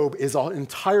of Job is an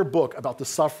entire book about the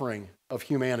suffering of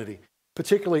humanity,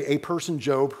 particularly a person,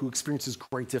 Job, who experiences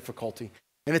great difficulty.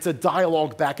 And it's a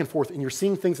dialogue back and forth, and you're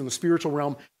seeing things in the spiritual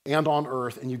realm and on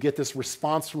earth, and you get this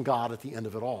response from God at the end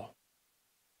of it all.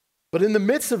 But in the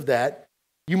midst of that,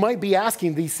 you might be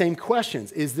asking these same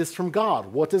questions. Is this from God?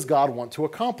 What does God want to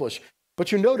accomplish?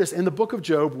 But you notice in the book of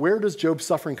Job, where does Job's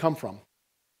suffering come from? It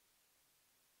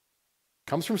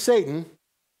comes from Satan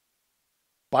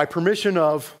by permission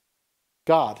of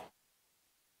God.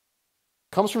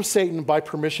 It comes from Satan by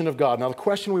permission of God. Now, the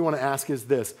question we want to ask is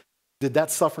this: did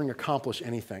that suffering accomplish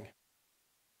anything?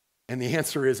 And the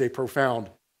answer is a profound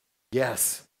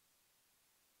yes.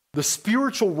 The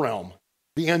spiritual realm,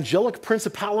 the angelic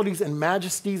principalities and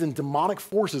majesties and demonic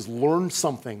forces learned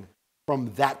something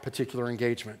from that particular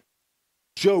engagement.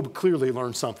 Job clearly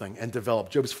learned something and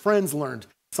developed. Job's friends learned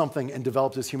something and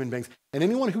developed as human beings. And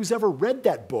anyone who's ever read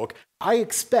that book, I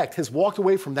expect, has walked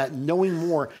away from that knowing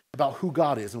more about who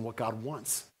God is and what God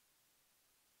wants.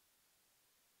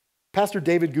 Pastor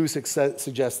David Gusick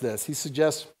suggests this. He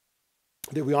suggests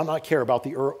that we ought not care about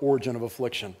the origin of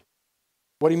affliction.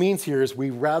 What he means here is we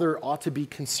rather ought to be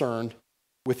concerned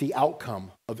with the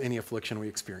outcome of any affliction we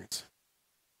experience.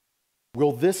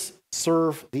 Will this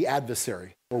serve the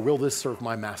adversary, or will this serve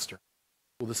my master?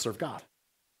 Will this serve God?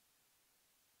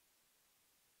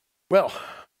 Well,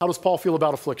 how does Paul feel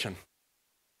about affliction?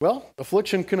 Well,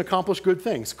 affliction can accomplish good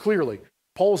things, clearly.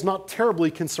 Paul is not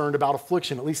terribly concerned about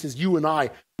affliction, at least as you and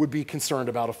I would be concerned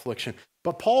about affliction.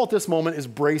 But Paul at this moment is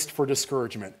braced for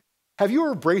discouragement. Have you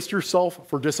ever braced yourself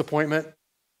for disappointment?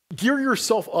 Gear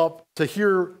yourself up to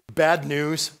hear bad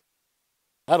news.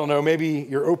 I don't know, maybe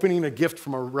you're opening a gift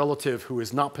from a relative who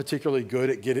is not particularly good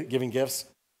at giving gifts.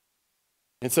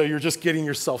 And so you're just getting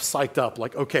yourself psyched up,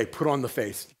 like, okay, put on the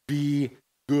face. Be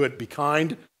good, be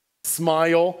kind,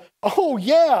 smile. Oh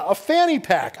yeah, a fanny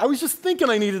pack. I was just thinking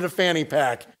I needed a fanny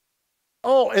pack.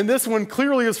 Oh, and this one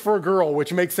clearly is for a girl,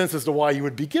 which makes sense as to why you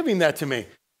would be giving that to me,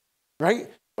 right?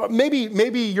 But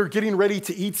maybe you're getting ready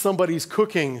to eat somebody's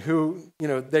cooking who,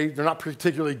 they're not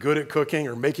particularly good at cooking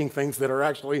or making things that are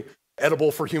actually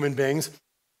edible for human beings.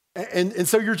 And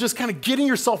so you're just kind of getting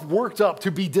yourself worked up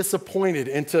to be disappointed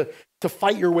and to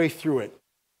fight your way through it.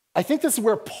 I think this is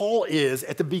where Paul is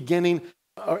at the beginning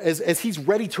as he's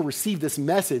ready to receive this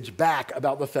message back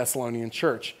about the Thessalonian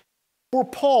church. For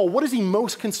Paul, what is he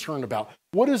most concerned about?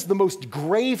 What is the most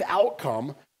grave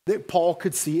outcome that Paul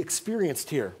could see experienced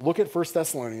here? Look at 1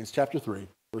 Thessalonians chapter 3,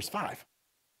 verse 5.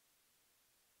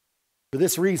 For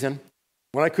this reason,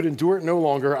 when I could endure it no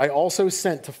longer, I also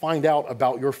sent to find out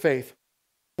about your faith,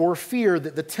 for fear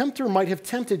that the tempter might have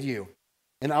tempted you,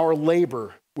 and our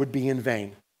labor would be in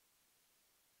vain.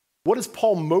 What is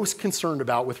Paul most concerned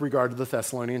about with regard to the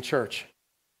Thessalonian church?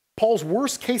 Paul's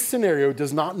worst case scenario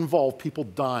does not involve people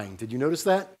dying. Did you notice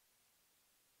that?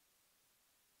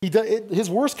 His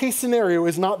worst case scenario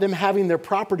is not them having their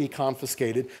property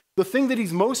confiscated. The thing that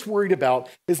he's most worried about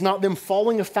is not them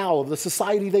falling afoul of the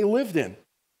society they lived in.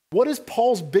 What is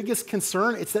Paul's biggest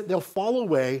concern? It's that they'll fall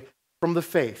away from the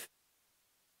faith.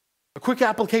 A quick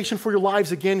application for your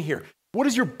lives again here. What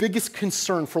is your biggest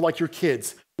concern for like your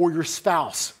kids or your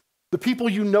spouse? The people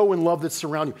you know and love that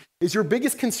surround you. Is your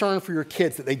biggest concern for your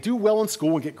kids that they do well in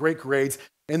school and get great grades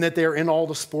and that they're in all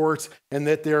the sports and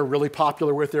that they're really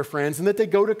popular with their friends and that they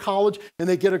go to college and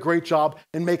they get a great job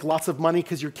and make lots of money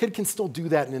because your kid can still do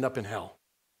that and end up in hell?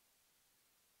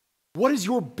 What is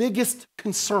your biggest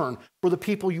concern for the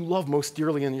people you love most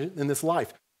dearly in this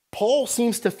life? Paul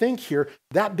seems to think here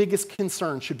that biggest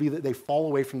concern should be that they fall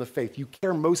away from the faith. You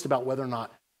care most about whether or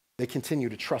not they continue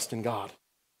to trust in God.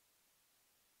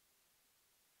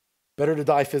 Better to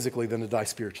die physically than to die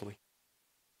spiritually.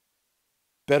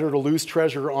 Better to lose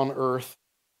treasure on earth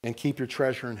and keep your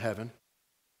treasure in heaven.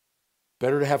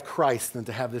 Better to have Christ than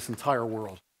to have this entire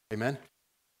world. Amen?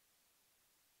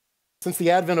 Since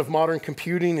the advent of modern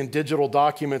computing and digital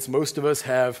documents, most of us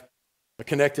have a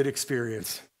connected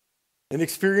experience, an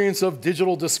experience of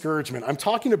digital discouragement. I'm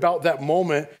talking about that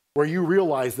moment where you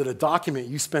realize that a document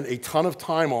you spent a ton of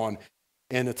time on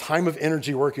and a time of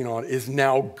energy working on is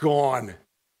now gone.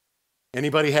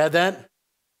 Anybody had that?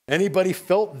 Anybody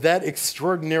felt that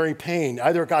extraordinary pain?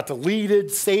 Either it got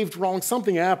deleted, saved wrong,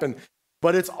 something happened,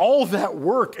 but it's all that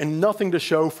work and nothing to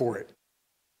show for it.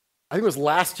 I think it was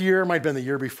last year, might have been the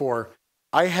year before,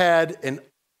 I had an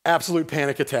absolute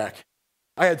panic attack.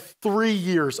 I had 3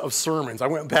 years of sermons. I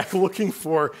went back looking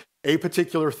for a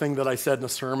particular thing that I said in a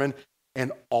sermon,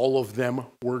 and all of them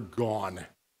were gone.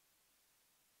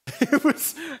 It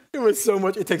was so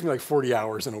much. It takes me like 40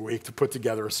 hours in a week to put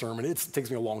together a sermon. It takes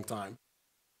me a long time.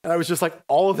 And I was just like,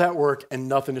 all of that work and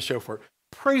nothing to show for it.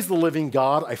 Praise the living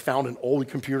God. I found an old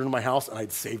computer in my house and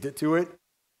I'd saved it to it.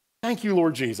 Thank you,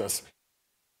 Lord Jesus.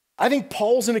 I think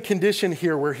Paul's in a condition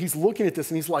here where he's looking at this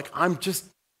and he's like,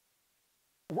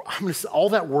 all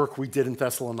that work we did in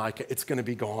Thessalonica, it's going to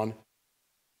be gone.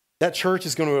 That church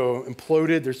is going to have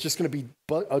imploded. There's just going to be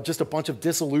just a bunch of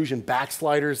disillusioned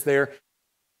backsliders there.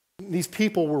 These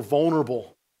people were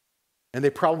vulnerable, and they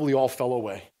probably all fell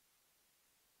away.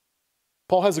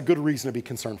 Paul has a good reason to be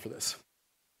concerned for this.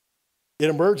 It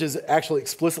emerges actually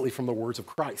explicitly from the words of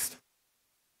Christ.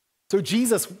 So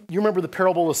Jesus, you remember the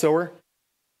parable of the sower?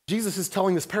 Jesus is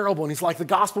telling this parable, and he's like, the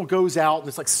gospel goes out, and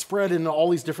it's like spread into all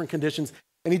these different conditions,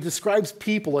 and he describes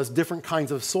people as different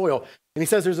kinds of soil. And he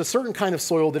says there's a certain kind of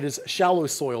soil that is shallow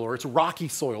soil, or it's rocky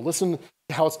soil. Listen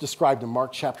to how it's described in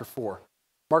Mark chapter 4.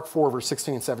 Mark 4, verse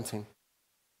 16 and 17.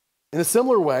 In a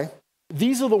similar way,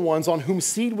 these are the ones on whom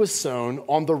seed was sown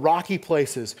on the rocky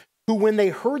places, who when they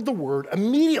heard the word,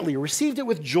 immediately received it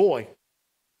with joy.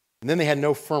 And then they had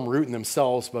no firm root in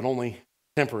themselves, but only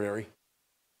temporary.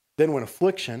 Then when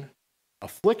affliction,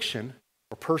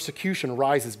 or persecution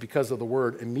arises because of the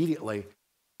word, immediately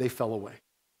they fell away.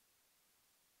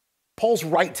 Paul's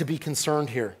right to be concerned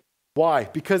here. Why?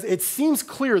 Because it seems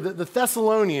clear that the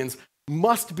Thessalonians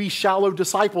must be shallow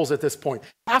disciples at this point.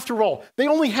 After all, they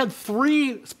only had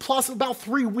about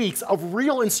 3 weeks of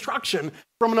real instruction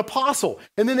from an apostle,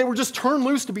 and then they were just turned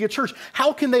loose to be a church.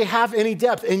 How can they have any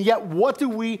depth? And yet, what do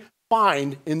we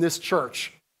find in this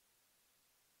church?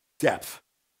 Depth.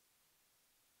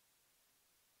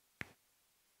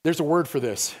 There's a word for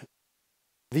this.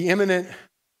 The eminent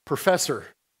professor,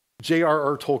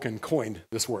 J.R.R. Tolkien, coined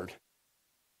this word.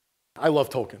 I love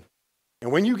Tolkien.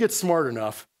 And when you get smart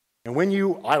enough, and when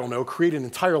you, create an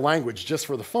entire language just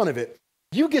for the fun of it,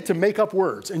 You get to make up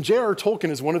words. And J.R.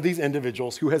 Tolkien is one of these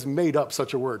individuals who has made up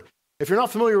such a word. If you're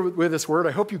not familiar with this word,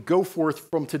 I hope you go forth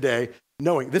from today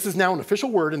knowing this is now an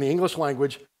official word in the English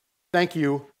language. Thank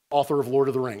you, author of Lord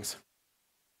of the Rings.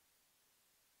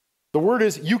 The word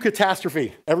is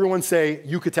eucatastrophe. Everyone say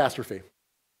eucatastrophe.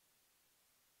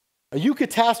 A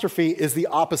eucatastrophe is the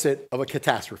opposite of a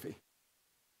catastrophe.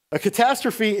 A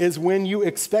catastrophe is when you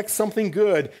expect something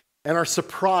good and are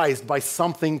surprised by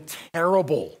something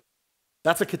terrible.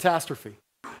 That's a catastrophe.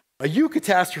 A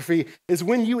eucatastrophe is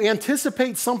when you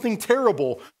anticipate something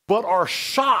terrible but are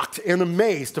shocked and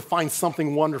amazed to find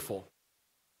something wonderful.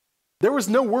 There was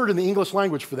no word in the English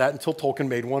language for that until Tolkien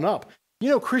made one up. You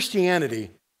know, Christianity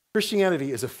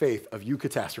is a faith of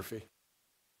eucatastrophe.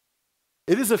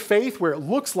 It is a faith where it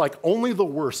looks like only the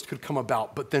worst could come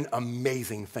about, but then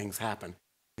amazing things happen.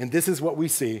 And this is what we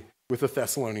see with the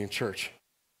Thessalonian church.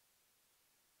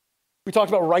 We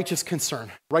talked about righteous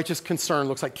concern. Righteous concern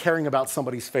looks like caring about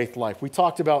somebody's faith life. We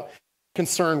talked about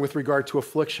concern with regard to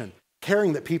affliction,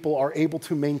 caring that people are able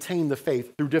to maintain the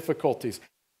faith through difficulties.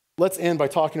 Let's end by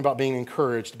talking about being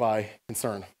encouraged by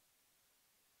concern.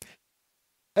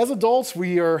 As adults,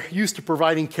 we are used to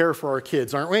providing care for our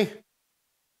kids, aren't we?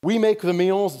 We make the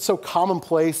meals. It's so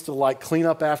commonplace to like clean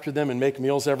up after them and make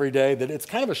meals every day that it's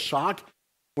kind of a shock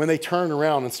when they turn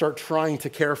around and start trying to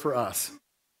care for us.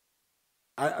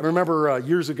 I remember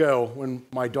years ago when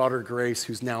my daughter Grace,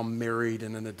 who's now married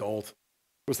and an adult,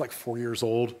 was like 4 years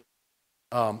old.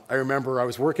 I remember I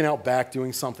was working out back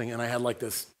doing something and I had like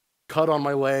this cut on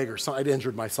my leg or something. I'd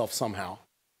injured myself somehow.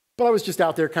 But I was just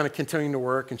out there kind of continuing to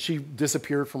work and she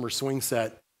disappeared from her swing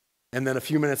set. And then a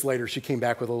few minutes later, she came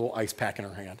back with a little ice pack in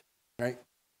her hand, right?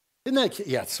 Isn't that,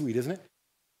 yeah, it's sweet, isn't it?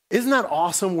 Isn't that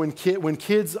awesome when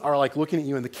kids are like looking at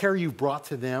you and the care you've brought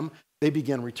to them, they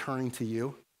begin returning to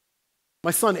you? My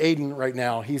son Aiden right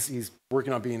now, he's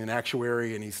working on being an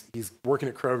actuary and he's working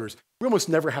at Kroger's. We almost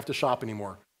never have to shop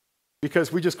anymore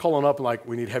because we just call him up and like,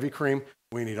 we need heavy cream,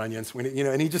 we need onions, we need,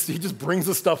 and he just brings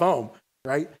the stuff home,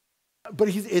 right? But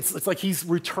it's like he's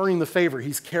returning the favor.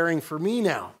 He's caring for me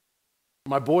now.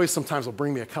 My boys sometimes will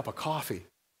bring me a cup of coffee.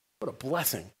 What a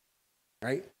blessing,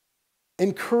 right?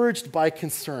 Encouraged by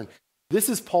concern. This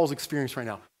is Paul's experience right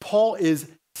now. Paul is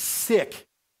sick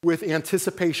with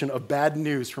anticipation of bad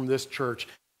news from this church.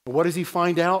 But what does he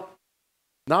find out?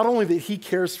 Not only that he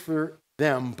cares for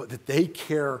them, but that they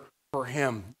care for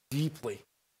him deeply.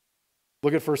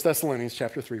 Look at 1 Thessalonians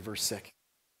chapter 3, verse 6.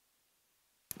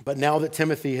 But now that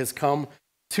Timothy has come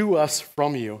to us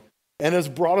from you and has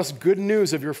brought us good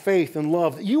news of your faith and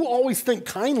love, you always think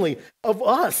kindly of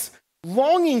us,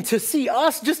 longing to see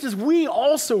us just as we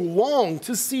also long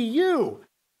to see you.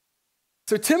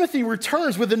 So Timothy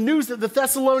returns with the news that the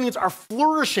Thessalonians are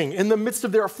flourishing in the midst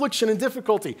of their affliction and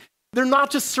difficulty. They're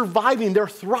not just surviving, they're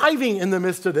thriving in the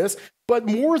midst of this, but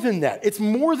more than that. It's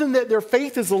more than that their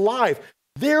faith is alive.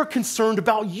 They're concerned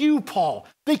about you, Paul.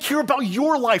 They care about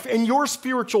your life and your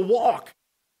spiritual walk.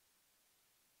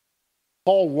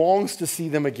 Paul longs to see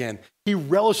them again. He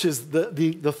relishes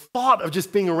the thought of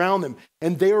just being around them,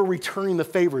 and they are returning the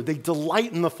favor. They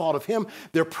delight in the thought of him.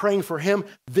 They're praying for him.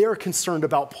 They're concerned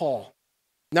about Paul.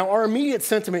 Now, our immediate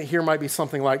sentiment here might be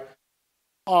something like,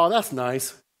 oh, that's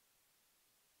nice.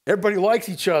 Everybody likes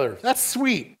each other. That's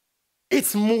sweet.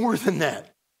 It's more than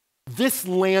that. This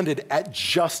landed at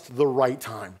just the right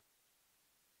time.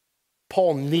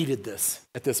 Paul needed this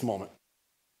at this moment.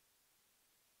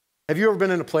 Have you ever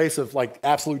been in a place of like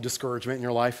absolute discouragement in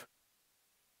your life?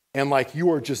 And like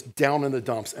you are just down in the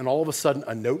dumps and all of a sudden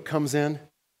a note comes in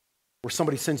or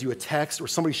somebody sends you a text or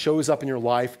somebody shows up in your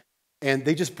life and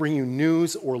they just bring you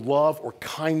news or love or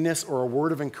kindness or a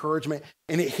word of encouragement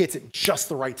and it hits at just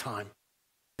the right time.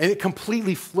 And it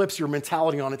completely flips your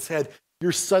mentality on its head.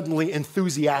 You're suddenly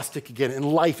enthusiastic again and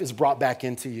life is brought back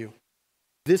into you.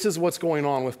 This is what's going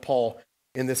on with Paul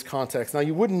in this context. Now,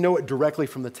 you wouldn't know it directly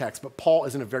from the text, but Paul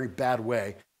is in a very bad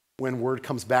way when word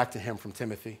comes back to him from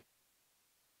Timothy.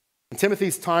 In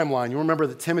Timothy's timeline, you remember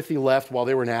that Timothy left while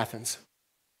they were in Athens.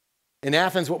 In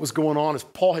Athens, what was going on is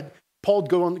Paul had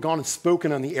gone and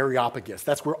spoken on the Areopagus.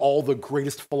 That's where all the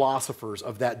greatest philosophers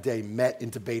of that day met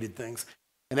and debated things.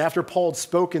 And after Paul had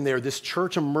spoken there, this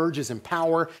church emerges in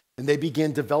power, and they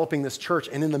begin developing this church.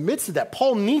 And in the midst of that,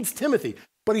 Paul needs Timothy,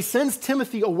 but he sends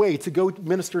Timothy away to go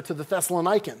minister to the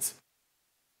Thessalonians.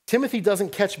 Timothy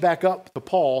doesn't catch back up to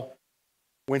Paul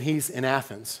when he's in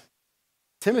Athens.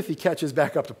 Timothy catches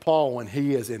back up to Paul when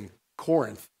he is in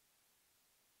Corinth.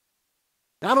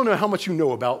 Now, I don't know how much you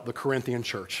know about the Corinthian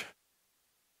church,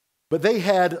 but they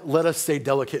had, let us say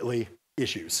delicately,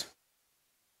 issues.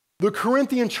 The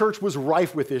Corinthian church was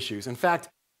rife with issues. In fact,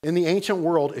 In the ancient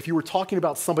world, if you were talking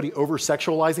about somebody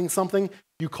over-sexualizing something,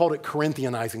 you called it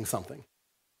Corinthianizing something.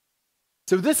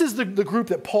 So this is the group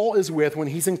that Paul is with when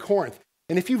he's in Corinth.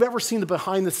 And if you've ever seen the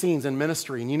behind the scenes in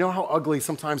ministry, and you know how ugly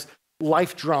sometimes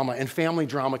life drama and family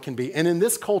drama can be. And in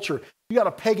this culture, you got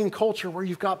a pagan culture where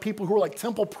you've got people who are like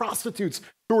temple prostitutes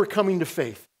who are coming to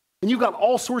faith. And you've got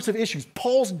all sorts of issues.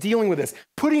 Paul's dealing with this,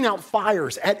 putting out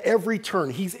fires at every turn.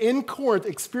 He's in Corinth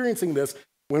experiencing this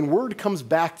when word comes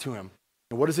back to him.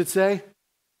 And what does it say?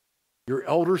 Your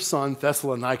elder son,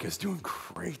 Thessalonica, is doing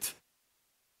great.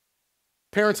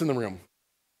 Parents in the room,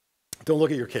 don't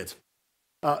look at your kids.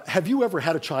 Have you ever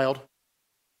had a child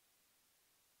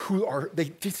who they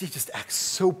just act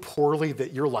so poorly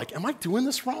that you're like, am I doing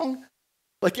this wrong?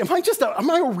 Like, am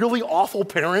I a really awful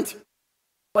parent?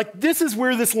 Like, this is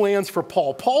where this lands for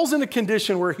Paul. Paul's in a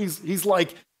condition where he's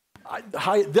like,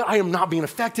 I am not being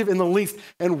effective in the least.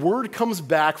 And word comes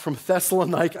back from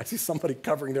Thessalonica. I see somebody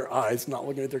covering their eyes, not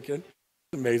looking at their kid.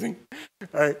 It's amazing.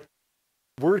 All right.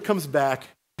 Word comes back,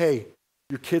 hey,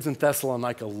 your kids in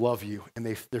Thessalonica love you, and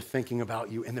they're thinking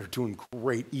about you, and they're doing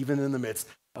great, even in the midst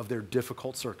of their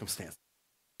difficult circumstances.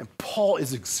 And Paul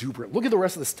is exuberant. Look at the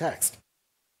rest of this text.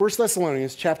 1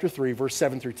 Thessalonians chapter 3, verse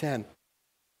 7 through 10.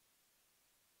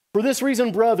 For this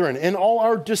reason, brethren, in all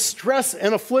our distress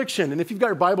and affliction, and if you've got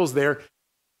your Bibles there,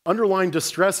 underline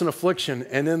distress and affliction,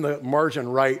 and in the margin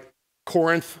write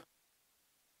Corinth.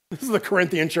 This is the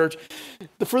Corinthian church.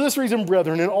 For this reason,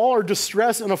 brethren, in all our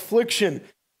distress and affliction,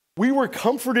 we were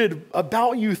comforted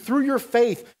about you through your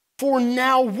faith. For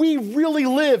now we really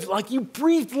live, like you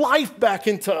breathed life back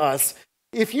into us,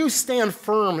 if you stand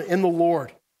firm in the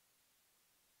Lord.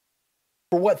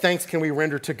 For what thanks can we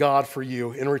render to God for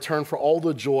you in return for all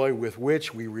the joy with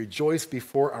which we rejoice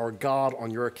before our God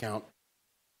on your account,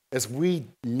 as we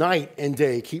night and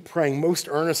day keep praying most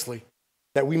earnestly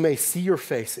that we may see your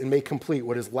face and may complete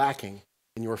what is lacking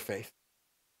in your faith.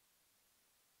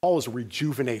 Paul is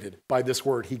rejuvenated by this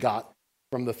word he got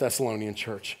from the Thessalonian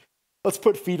church. Let's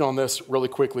put feet on this really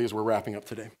quickly as we're wrapping up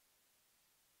today.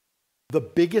 The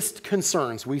biggest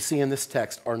concerns we see in this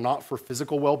text are not for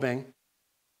physical well-being.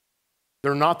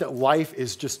 They're not that life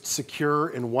is just secure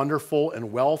and wonderful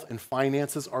and wealth and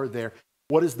finances are there.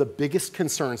 What is the biggest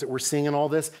concerns that we're seeing in all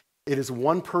this? It is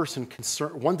one person,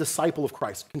 one disciple of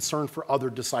Christ, concerned for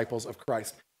other disciples of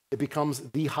Christ. It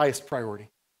becomes the highest priority.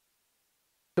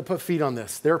 To put feet on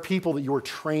this, there are people that you are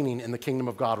training in the kingdom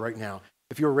of God right now.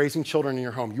 If you're raising children in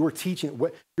your home, you're teaching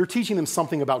them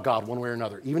something about God one way or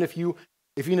another. Even if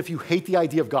you hate the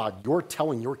idea of God, you're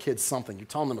telling your kids something. You're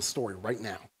telling them a story right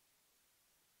now.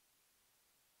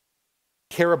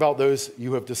 Care about those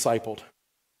you have discipled.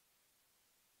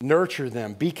 Nurture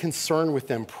them. Be concerned with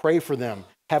them. Pray for them.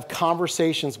 Have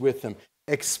conversations with them.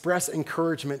 Express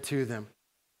encouragement to them.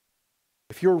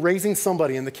 If you're raising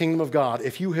somebody in the kingdom of God,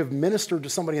 if you have ministered to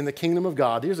somebody in the kingdom of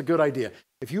God, here's a good idea.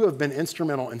 If you have been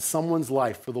instrumental in someone's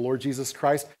life for the Lord Jesus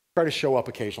Christ, try to show up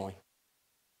occasionally.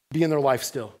 Be in their life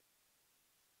still.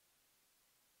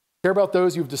 Care about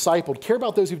those you've discipled. Care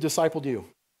about those who've discipled you.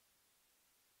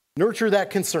 Nurture that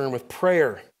concern with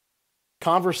prayer,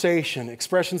 conversation,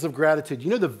 expressions of gratitude. You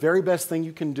know the very best thing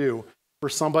you can do for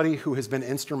somebody who has been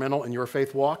instrumental in your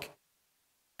faith walk?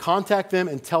 Contact them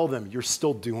and tell them you're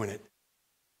still doing it,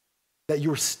 that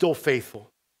you're still faithful.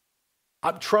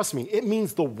 Trust me, it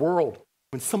means the world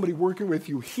when somebody working with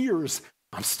you hears,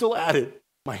 I'm still at it,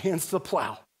 my hands to the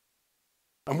plow.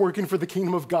 I'm working for the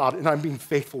kingdom of God and I'm being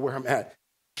faithful where I'm at.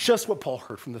 Just what Paul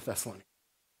heard from the Thessalonians.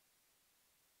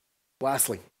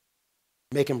 Lastly,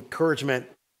 make encouragement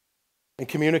and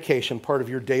communication part of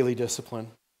your daily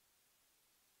discipline.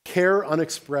 Care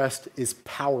unexpressed is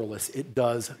powerless. It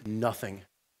does nothing.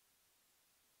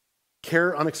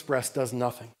 Care unexpressed does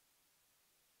nothing.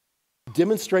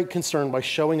 Demonstrate concern by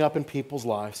showing up in people's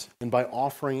lives and by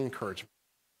offering encouragement.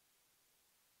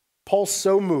 Paul's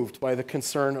so moved by the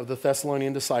concern of the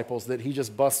Thessalonian disciples that he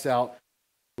just busts out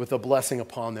with a blessing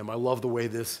upon them. I love the way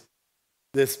this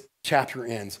chapter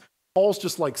ends. Paul's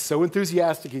just like so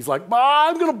enthusiastic. He's like,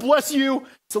 I'm going to bless you.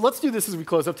 So let's do this as we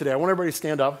close up today. I want everybody to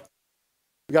stand up.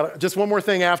 We got just one more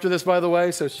thing after this, by the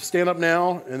way. So stand up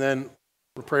now, and then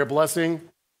we'll pray a blessing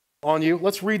on you.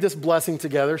 Let's read this blessing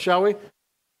together, shall we?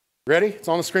 Ready? It's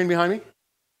on the screen behind me.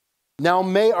 Now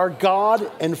may our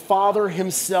God and Father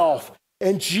himself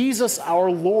and Jesus our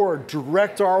Lord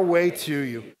direct our way to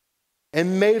you.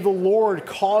 And may the Lord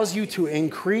cause you to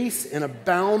increase and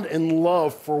abound in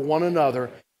love for one another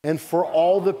and for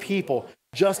all the people,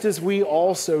 just as we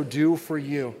also do for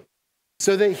you,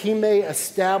 so that he may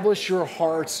establish your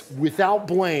hearts without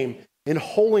blame in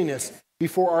holiness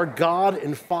before our God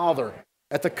and Father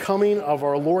at the coming of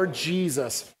our Lord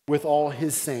Jesus with all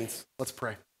his saints. Let's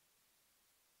pray.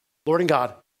 Lord and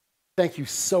God, thank you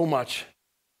so much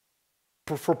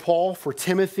for Paul, for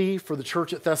Timothy, for the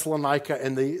church at Thessalonica,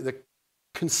 and the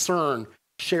concern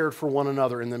shared for one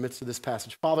another in the midst of this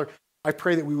passage. Father, I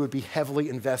pray that we would be heavily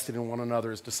invested in one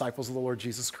another as disciples of the Lord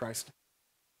Jesus Christ.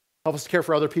 Help us to care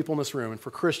for other people in this room and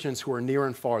for Christians who are near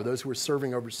and far, those who are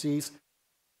serving overseas,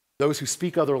 those who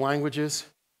speak other languages,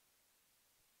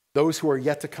 those who are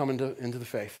yet to come into the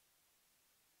faith.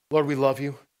 Lord, we love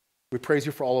you. We praise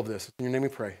you for all of this. In your name we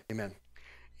pray. Amen.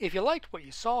 If you liked what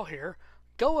you saw here,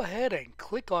 go ahead and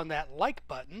click on that like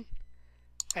button.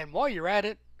 And while you're at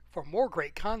it, for more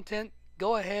great content,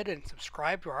 go ahead and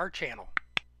subscribe to our channel.